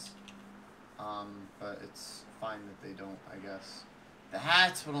sense. But it's fine that they don't, I guess.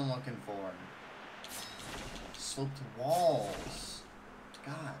 That's what I'm looking for. Sloped walls.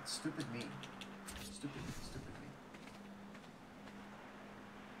 God, stupid me. Stupid me.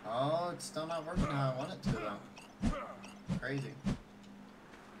 Oh, it's still not working how I want it to though. Crazy.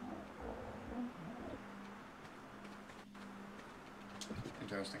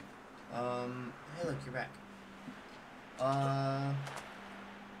 Interesting. Hey look, you're back.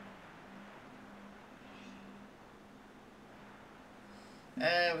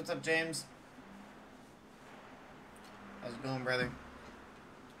 Hey, what's up, James? How's it going, brother?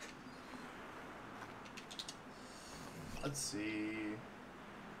 Let's see.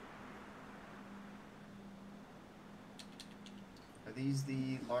 Are these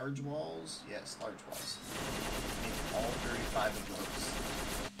the large walls? Yes, large walls. Make all 35 of those.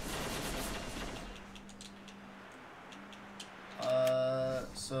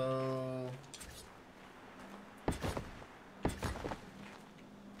 So...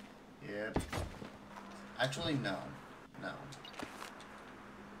 Yep. Actually, no. No.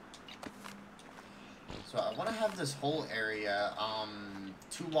 So I want to have this whole area,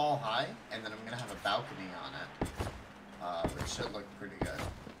 2 wall high, and then I'm going to have a balcony on it. Which should look pretty good.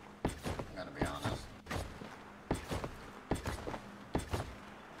 I'm going to be honest.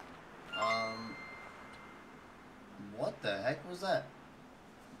 What the heck was that?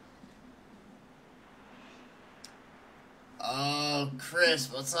 Oh, Chris,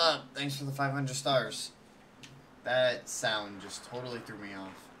 what's up? Thanks for the 500 stars. That sound just totally threw me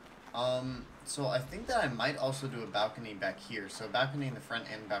off. So I think that I might also do a balcony back here. So a balcony in the front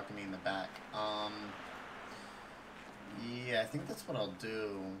and balcony in the back. Yeah, I think that's what I'll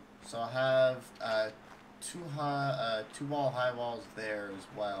do. So I'll have, 2 wall high walls there as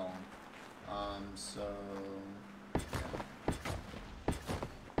well. So... Yeah.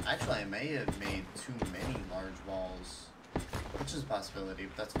 Actually, I may have made too many large walls, which is a possibility,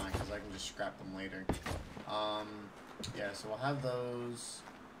 but that's fine, because I can just scrap them later. Yeah, so we'll have those,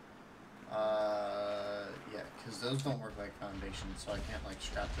 yeah, because those don't work like foundations, so I can't, like,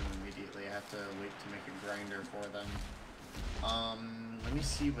 scrap them immediately. I have to wait to make a grinder for them. Let me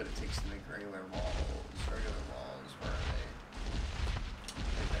see what it takes to make regular walls. Regular walls, where are they?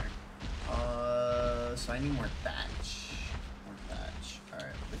 Right there. So I need more thatch. More thatch.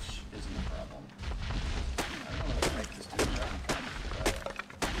 Alright, which isn't a problem. I don't know what the heck this dude is having problems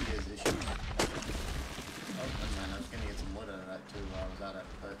with, but he has issues. Oh, never mind. I was gonna get some wood out of that too while I was at it,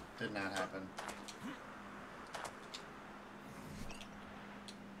 but did not happen.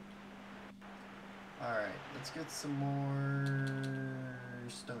 Alright, let's get some more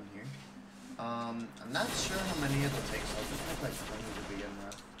stone here. I'm not sure how many it'll take, so I'll just make like 20 to begin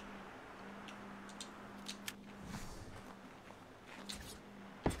with.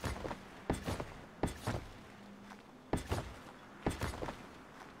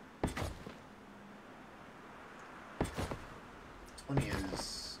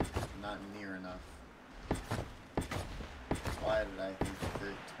 Is not near enough. Why did I think that 20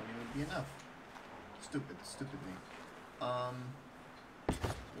 would be enough? Stupid me.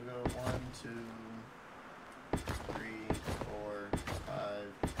 We'll go 1, 2, 3, 4,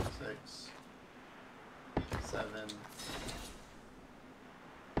 5, 6, 7,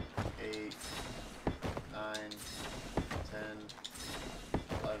 8, 9, 10,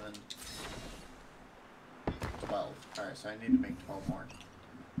 11, 12. Alright, so I need to make 12 more.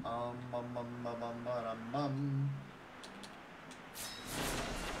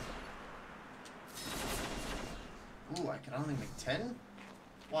 Ooh, I can only make 10?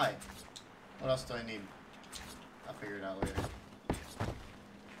 Why? What else do I need? I'll figure it out later.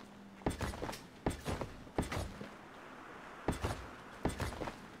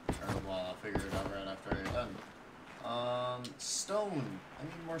 Or, well, I'll figure it out right after I get done. Stone. I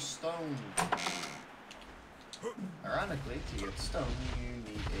need more stone. Ironically, to get stone, you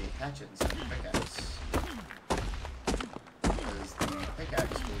need a hatchet instead of a pickaxe. Because the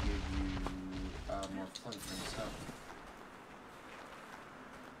pickaxe will give you more flint than stone.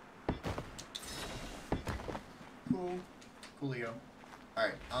 Cool. Coolio.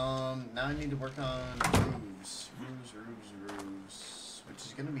 Alright, now I need to work on roofs. Roofs. Which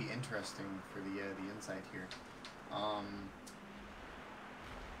is gonna be interesting for the inside here.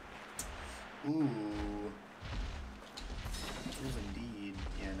 Ooh, indeed.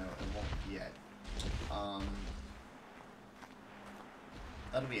 Yeah, no, it won't yet.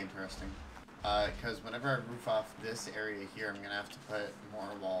 That'll be interesting. Because whenever I roof off this area here, I'm gonna have to put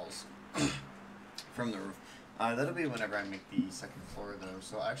more walls from the roof. That'll be whenever I make the second floor, though.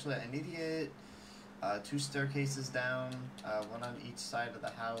 So actually, I need to get 2 staircases down, one on each side of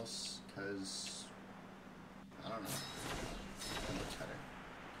the house, because I don't know. That looks better.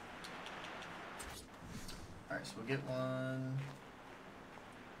 Alright, so we'll get one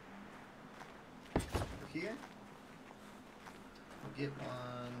over here. We'll get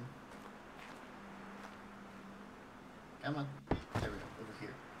one. Come on. There we go, over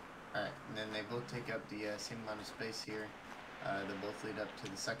here. Alright, and then they both take up the same amount of space here. They both lead up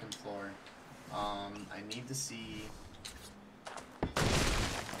to the second floor. I need to see.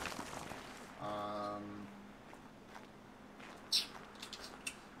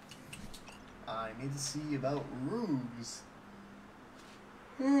 I need to see about roofs.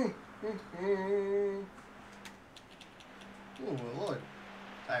 Oh my lord.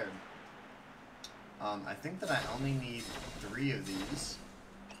 Tired. I think that I only need 3 of these.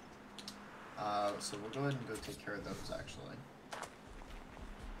 So we'll go ahead and go take care of those actually.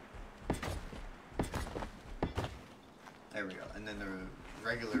 There we go. And then the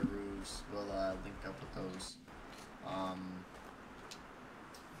regular roofs will link up with those.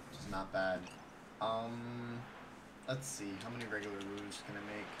 Which is not bad. Let's see, how many regular roofs can I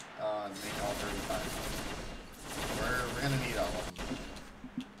make? Make all 35. We're gonna need all of them.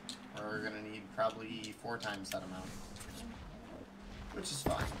 We're gonna need probably 4 times that amount. Which is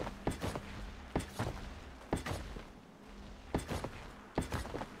fine.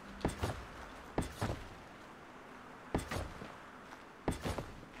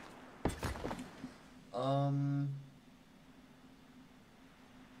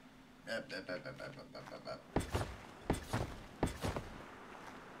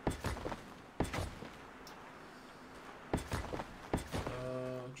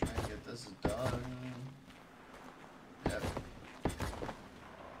 Try and get this done. Yep.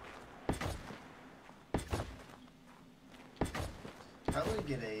 Probably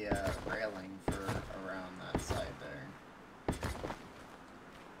get a railing for around that side there. Because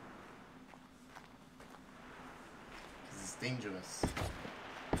it's dangerous.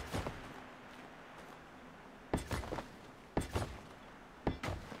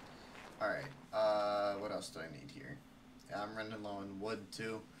 Alright, what else do I need here? Yeah, I'm running low on wood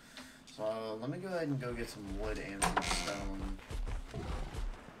too. So let me go ahead and go get some wood and some stone.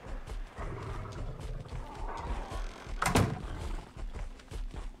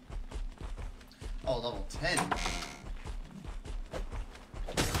 Oh, level 10.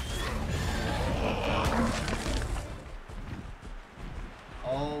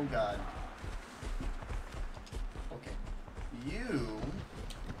 Oh god. Okay. You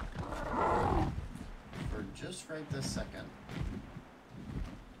for just right this second.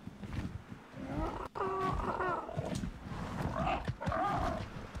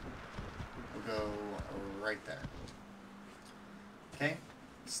 We'll go right there. Okay?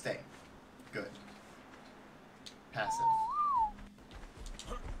 Stay. Good. Passive.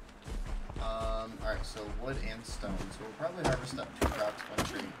 Alright, so wood and stone. So we'll probably harvest up 2 crops, 1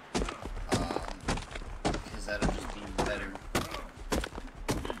 tree. Because that'll just be better.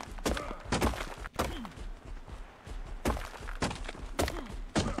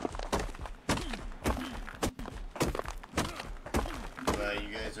 You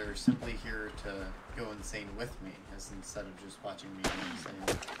guys are simply here to go insane with me, as instead of just watching me go insane.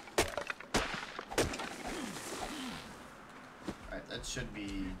 Alright, that should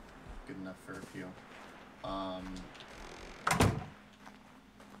be good enough for a few.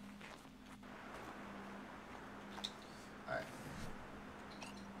 Alright.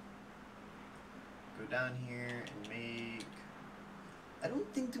 Go down here and make... I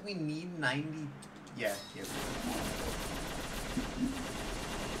don't think that we need 90... Yeah, we do.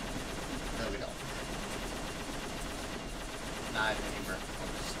 No, we don't. Not anywhere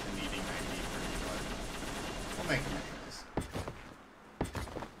close to needing 90 for any blood. We'll make them anyways.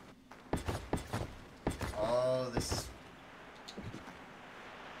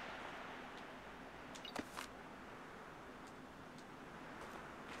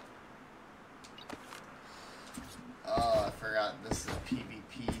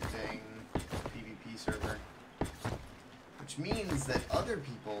 PvP thing, PvP server. Which means that other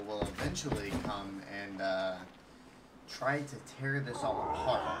people will eventually come and try to tear this all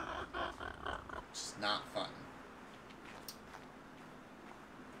apart. Which is not fun.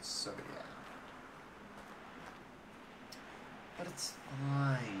 So yeah. But it's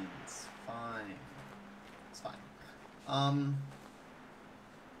fine. It's fine. It's fine.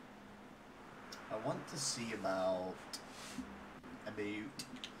 I want to see about I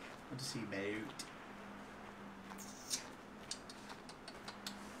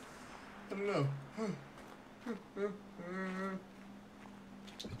don't know.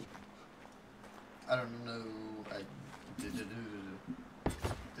 I don't know.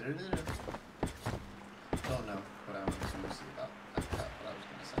 Don't know what I was going to say about. I forgot what I was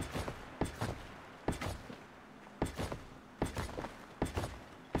going to say.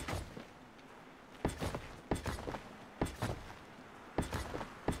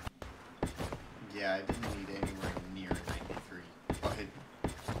 Yeah, I didn't need anywhere near 93, but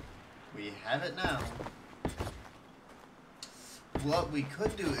we have it now. What we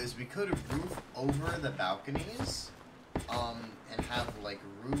could do is we could roof over the balconies, and have like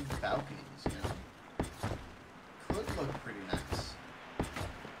roofed balconies, you know? Could look pretty nice. I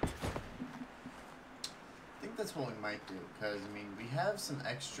think that's what we might do, because I mean we have some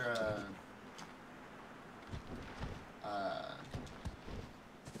extra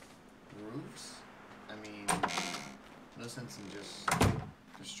roofs. I mean, no sense in just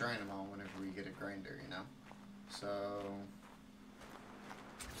destroying them all whenever we get a grinder, you know? So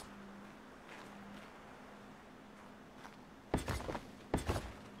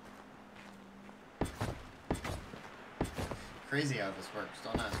crazy how this works.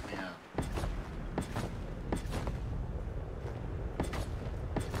 Don't ask me how.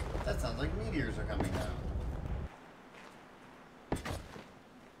 That sounds like meteors are coming down.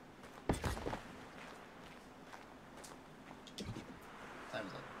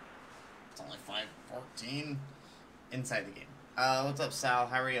 Time's up. It's only 5:14 inside the game. What's up, Sal?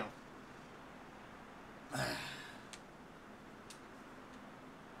 How are you?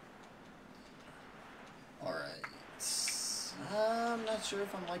 Alright. I'm not sure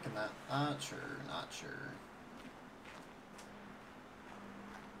if I'm liking that. Not sure.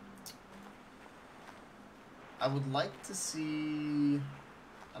 I would like to see...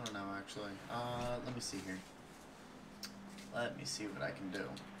 I don't know, actually. Let me see here. Let me see what I can do.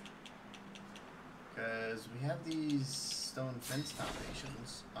 Because we have these stone fence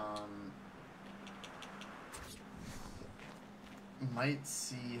foundations. Might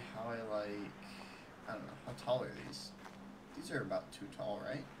see how I like... I don't know. How tall are these? These are about too tall,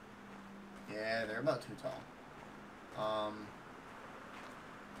 right? Yeah, they're about too tall.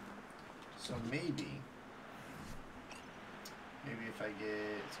 So maybe if I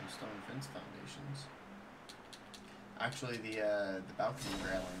get some stone fence foundations. Actually, the balcony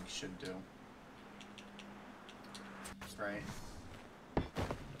railing should do. Right.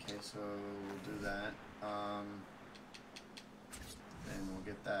 Okay, so we'll do that. Then we'll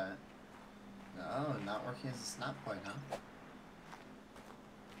get that. No, not working as a snap point, huh?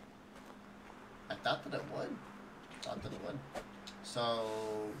 I thought that it would. So,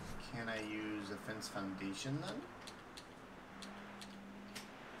 can I use a fence foundation then?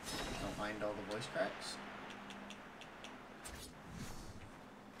 Don't mind all the voice cracks.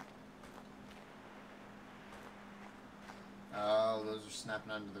 Oh, those are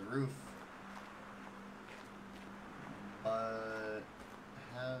snapping onto the roof. But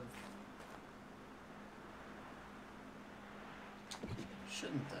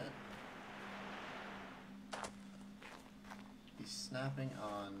shouldn't that be snapping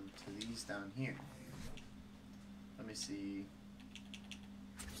on to these down here? Let me see.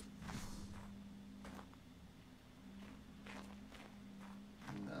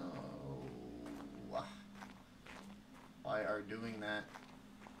 No. Why are doing that?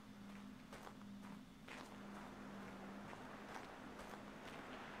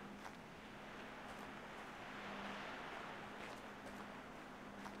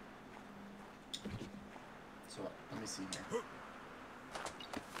 So what? Let me see here.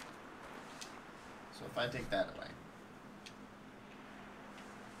 So if I take that away,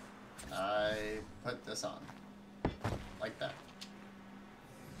 I put this on, like that.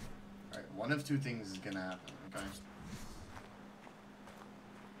 Alright, one of two things is gonna happen, okay?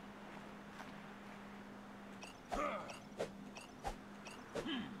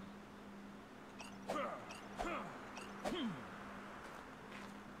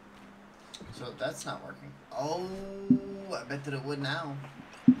 So that's not working. Oh, I bet that it would now.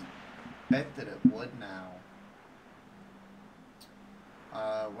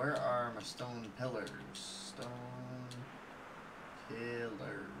 Where are my stone pillars? Stone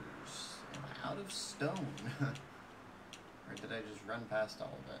pillars. Am I out of stone? Or did I just run past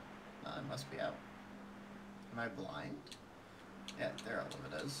all of it? No, I must be out. Am I blind? Yeah, there all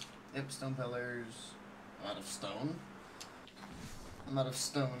of it is. Yep, stone pillars. I'm out of stone. I'm out of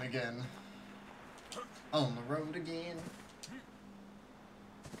stone again. On the road again.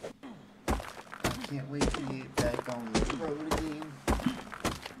 I can't wait to get back on the road again.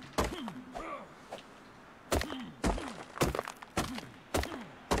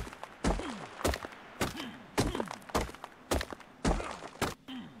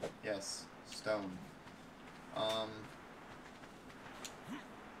 Yes, stone.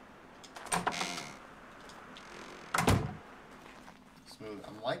 Smooth.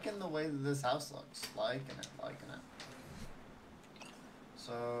 I'm liking the way that this house looks. Liking it, liking it.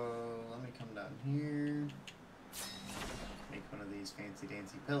 So, let me come down here. Make one of these fancy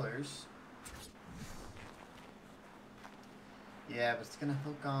dancy pillars. Yeah, but it's gonna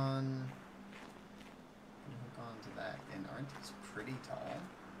hook on. Hook on to that. And aren't these pretty tall?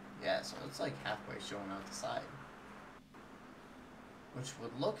 Yeah, so it's like halfway showing out the side. Which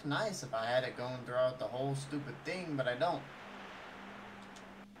would look nice if I had it going throughout the whole stupid thing, but I don't.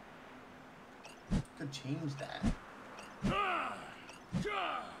 Could change that.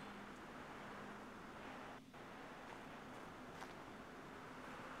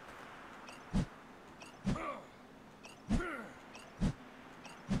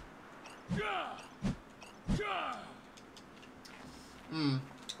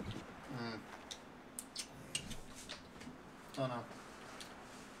 Don't know.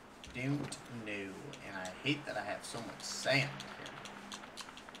 Don't know. And I hate that I have so much sand here.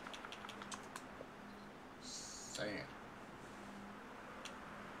 Sand.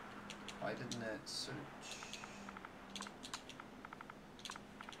 Why didn't it search?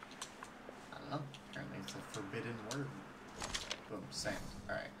 I don't know. Apparently it's a forbidden word. Boom, sand.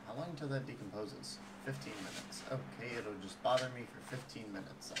 Alright, how long until that decomposes? 15 minutes. Okay, it'll just bother me for 15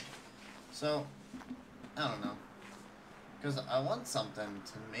 minutes then. So, I don't know. Because I want something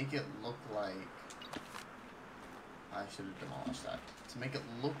to make it look like... I should have demolished that. To make it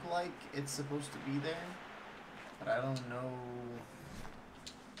look like it's supposed to be there. But I don't know...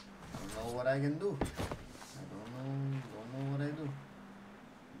 I don't know what I can do. I don't know what I do.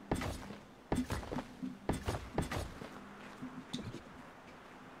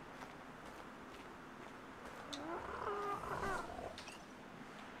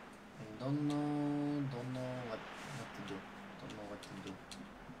 Don't know what to do. Don't know what to do.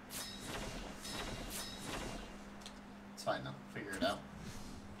 It's fine now. Figure it out.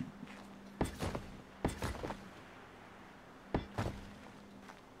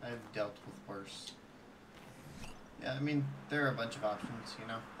 I've dealt with worse. Yeah, I mean, there are a bunch of options, you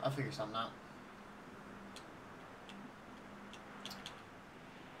know. I'll figure something out.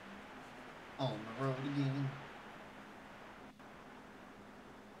 On the road again.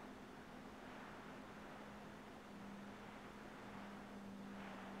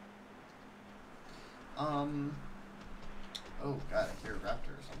 Oh god, I hear a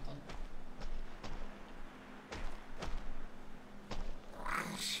raptor or something.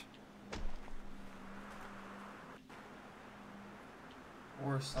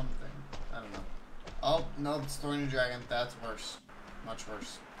 Or something. I don't know. Oh, no, it's throwing a dragon. That's worse. Much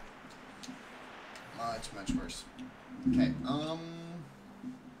worse. Much worse. Okay,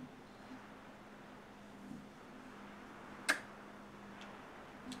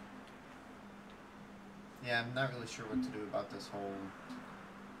 yeah, I'm not really sure what to do about this whole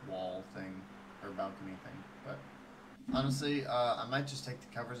wall thing, or balcony thing, but honestly, I might just take the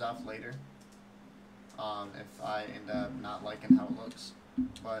covers off later, if I end up not liking how it looks,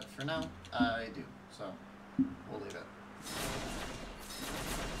 but for now, I do, so we'll leave it.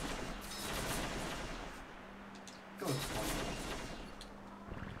 Go with 20.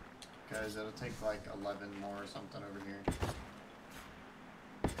 Because it'll take like 11 more or something over here.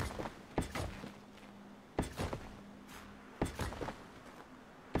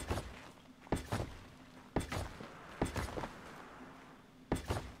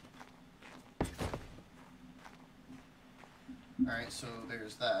 Alright, so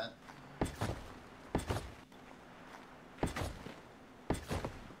there's that.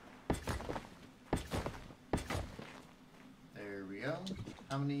 There we go.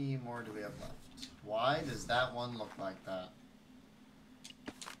 How many more do we have left? Why does that one look like that?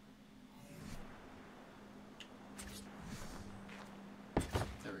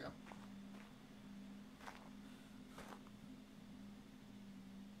 There we go.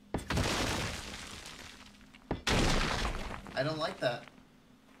 I don't like that.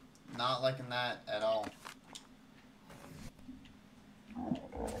 Not liking that at all.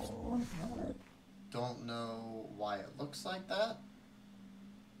 Don't know why it looks like that.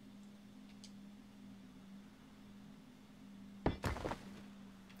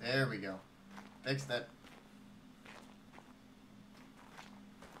 There we go. Fixed it.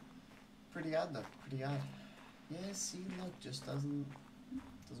 Pretty odd though. Pretty odd. Yeah, see, look, just doesn't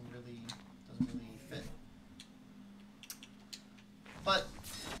really fit. But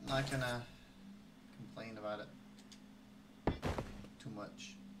not gonna complain about it too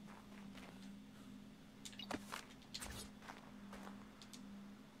much.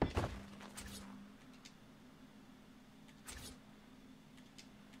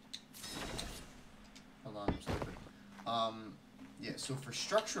 Hold on, I'm stupid. Yeah, so for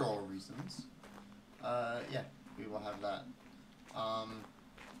structural reasons, yeah, we will have that.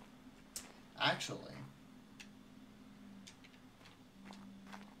 Actually,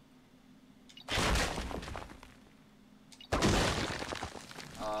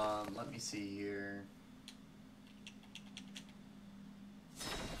 let me see here.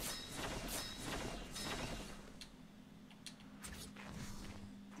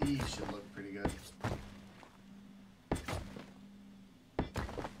 These should look pretty good.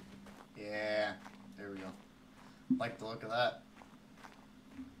 Yeah, there we go. Like the look of that.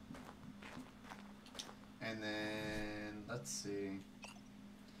 And then, let's see.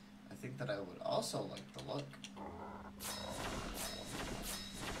 I think that I would also like the look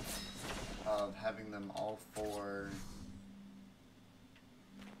of having them all four.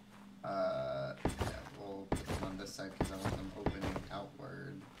 Yeah, we'll put them on this side because I want them opening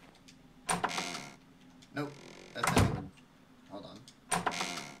outward. Nope, that's inward. Hold on.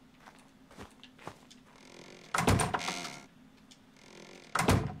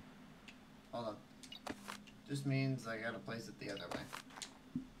 Hold on. Just means I gotta place it the other way.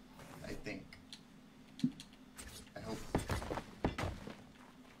 I think. I hope.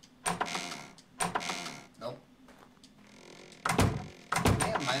 Nope.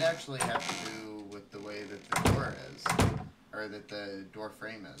 Yeah, it might actually have to do with the way that the door is. Or that the door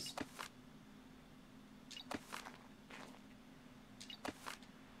frame is.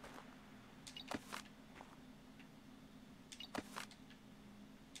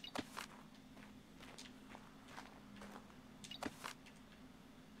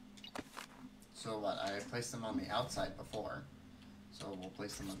 So what, I placed them on the outside before, so we'll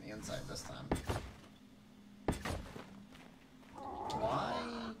place them on the inside this time.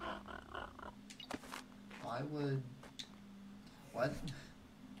 Why would... What?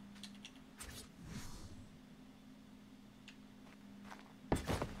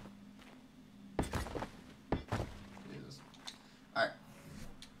 Jesus. Alright.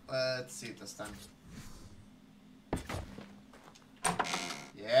 Let's see it this time.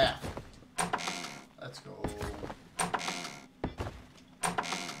 Yeah. Let's go.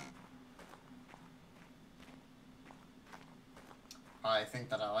 I think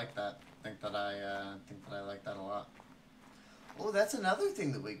that I like that. I think that I like that a lot. Oh, that's another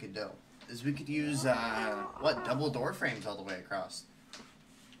thing that we could do. Is we could use double door frames all the way across.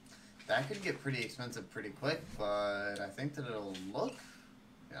 That could get pretty expensive pretty quick, but I think that it'll look.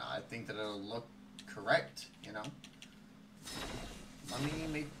 Yeah, I think that it'll look correct. You know. Let me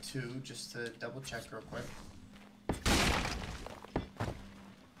make two just to double check real quick.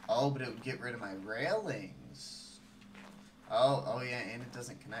 Oh, but it would get rid of my railings. Oh yeah, and it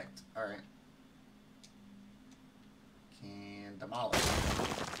doesn't connect. Alright. Can demolish.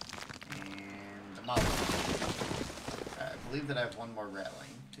 And demolish. I believe that I have one more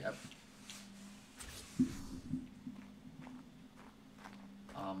railing. Yep.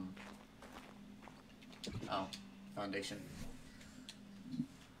 Oh, foundation.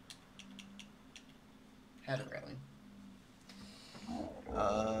 Had a railing.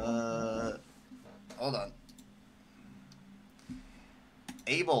 Hold on.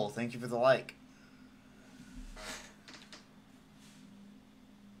 Abel, thank you for the like.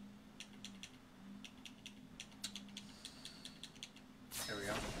 There we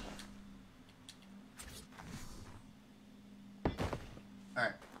go.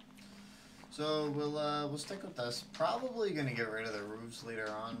 Alright. So we'll stick with this. Probably gonna get rid of the roofs later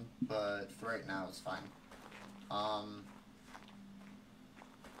on, but for right now it's fine.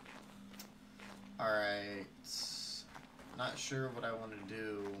 Alright. Not sure what I want to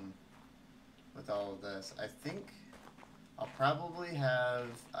do with all of this. I think I'll probably have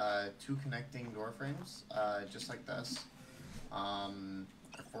two connecting door frames, just like this. Or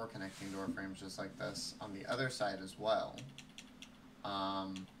four connecting door frames, just like this, on the other side as well.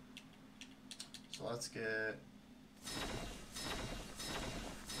 So let's get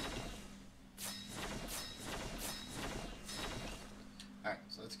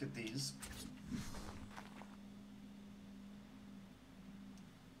let's get these.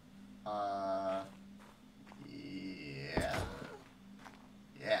 Yeah.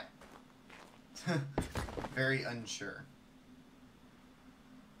 Yeah. Very unsure.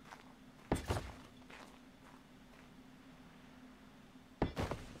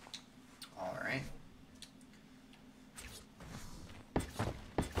 Alright.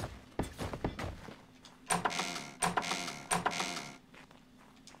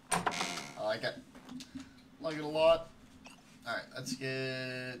 I like it. Like it a lot. Alright, let's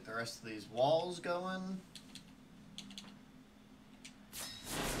get the rest of these walls going.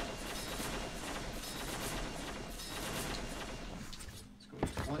 Let's go to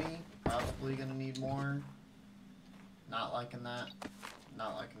 20. Probably gonna need more. Not liking that.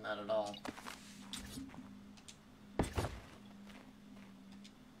 Not liking that at all.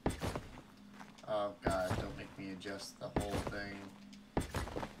 Oh god, don't make me adjust the whole thing.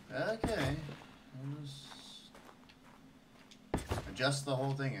 Okay. I'll just adjust the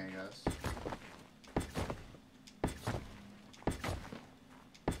whole thing, I guess.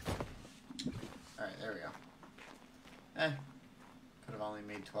 Alright, there we go. Could have only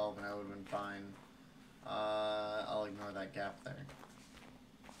made 12 and I would have been fine. I'll ignore that gap there.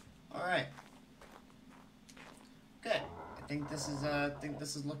 Alright. Okay. I think this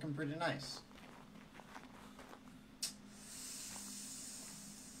is looking pretty nice.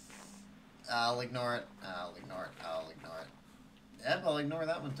 I'll ignore it. I'll ignore it. I'll ignore it. Yep, I'll ignore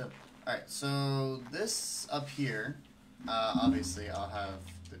that one too. Alright, so this up here, obviously I'll have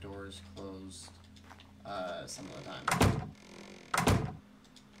the doors closed some of the time.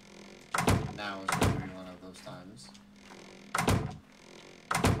 Now is going to be one of those times.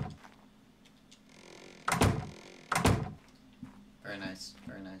 Very nice,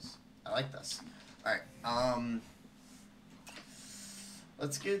 very nice. I like this. Alright,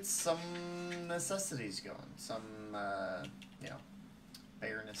 let's get some necessities going. Some, you know,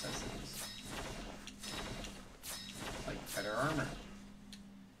 bare necessities. Like better armor.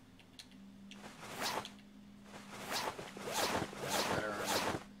 Better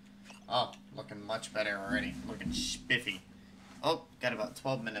armor. Oh, looking much better already. Looking spiffy. Oh, got about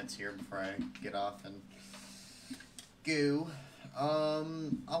 12 minutes here before I get off and go.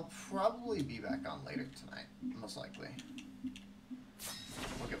 I'll probably be back on later tonight, most likely.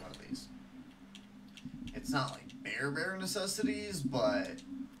 We'll get one of these. It's not like bare necessities, but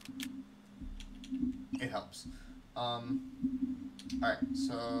it helps. Alright,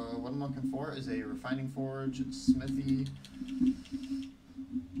 so what I'm looking for is a refining forge, smithy.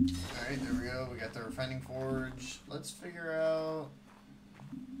 Alright, there we go. We got the refining forge. Let's figure out...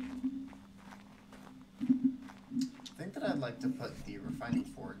 I think that I'd like to put the refining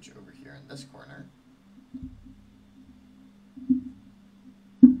forge over here in this corner.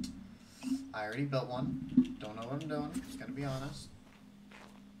 I already built one. Don't know what I'm doing. Just gonna be honest.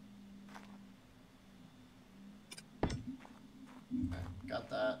 Okay, got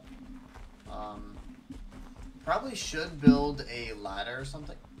that. Probably should build a ladder or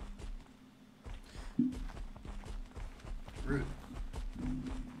something. Rude.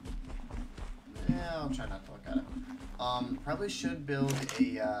 Yeah, I'll try not to look at it. Probably should build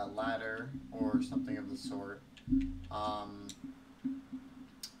a ladder or something of the sort.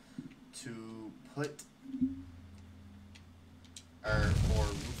 To put, or for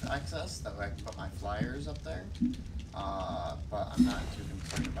roof access, that way I can put my flyers up there. But I'm not too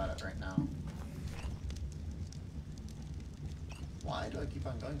concerned about it right now. Why do I keep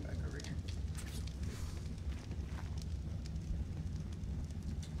on going back over here?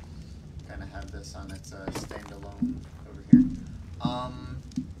 Kind of have this on its standalone over here.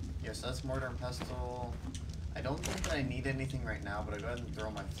 Yeah, so that's mortar and pestle. I don't think that I need anything right now, but I'll go ahead and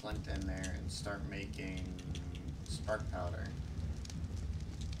throw my flint in there and start making spark powder.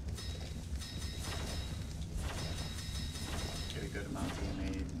 Get a good amount being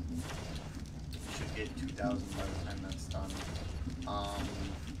made. Should get 2,000 by the time that's done. I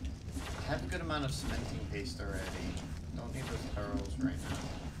have a good amount of cementing paste already. Don't need those pearls right now.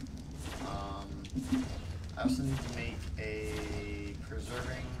 I also need to make a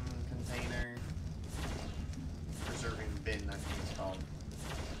preserving container. Preserving bin, I think it's called.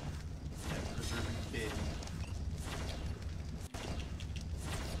 Yeah, preserving bin.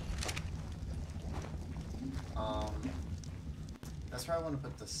 That's where I want to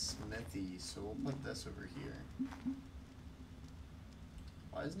put the smithy, so we'll put this over here.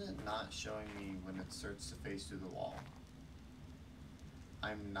 Why isn't it not showing me when it starts to face through the wall?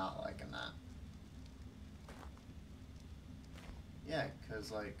 I'm not liking that. Yeah,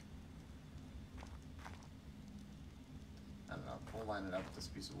 because, like, I don't know. We'll line it up with this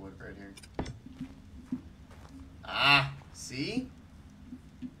piece of wood right here. Ah, see?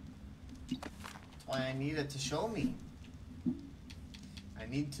 That's why I need it to show me. I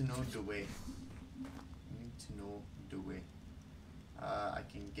need to know the way. I need to know the way. I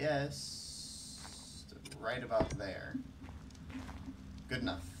can guess right about there. Good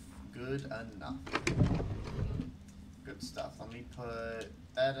enough. Good enough. Good stuff. Let me put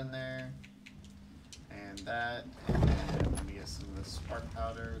that in there. And that. And then let me get some of the spark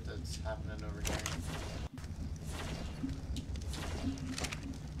powder that's happening over here.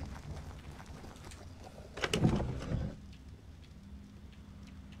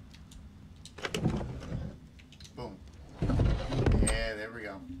 Boom. Yeah, there we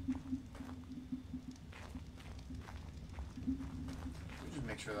go. Just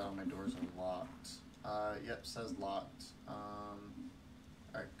make sure that all my doors are locked. Yep, says locked.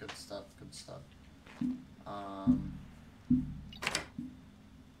 Alright, good stuff, good stuff.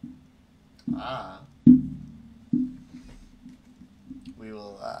 We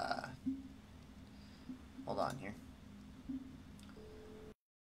will, hold on here.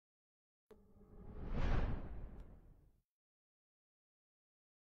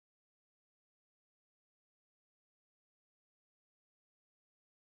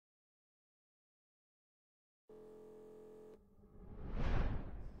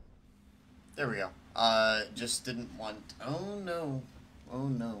 There we go. Just didn't want, oh no, oh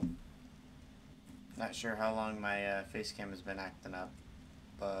no. Not sure how long my face cam has been acting up,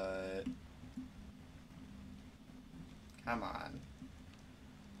 but come on.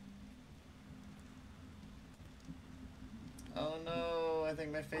 Oh no, I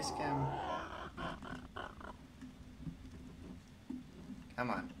think my face cam. Come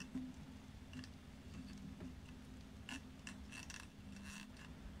on.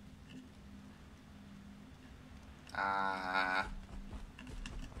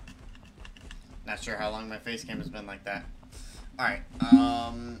 Not sure how long my face cam has been like that. Alright,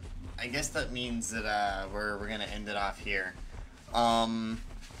 I guess that means that we're gonna end it off here.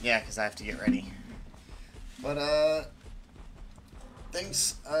 Yeah, because I have to get ready. But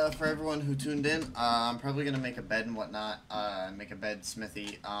thanks for everyone who tuned in. I'm probably gonna make a bed and whatnot, make a bed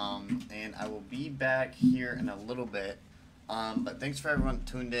smithy, and I will be back here in a little bit. But thanks for everyone who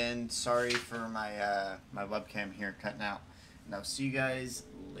tuned in. Sorry for my my webcam here cutting out, and I'll see you guys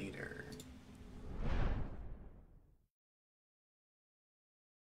later.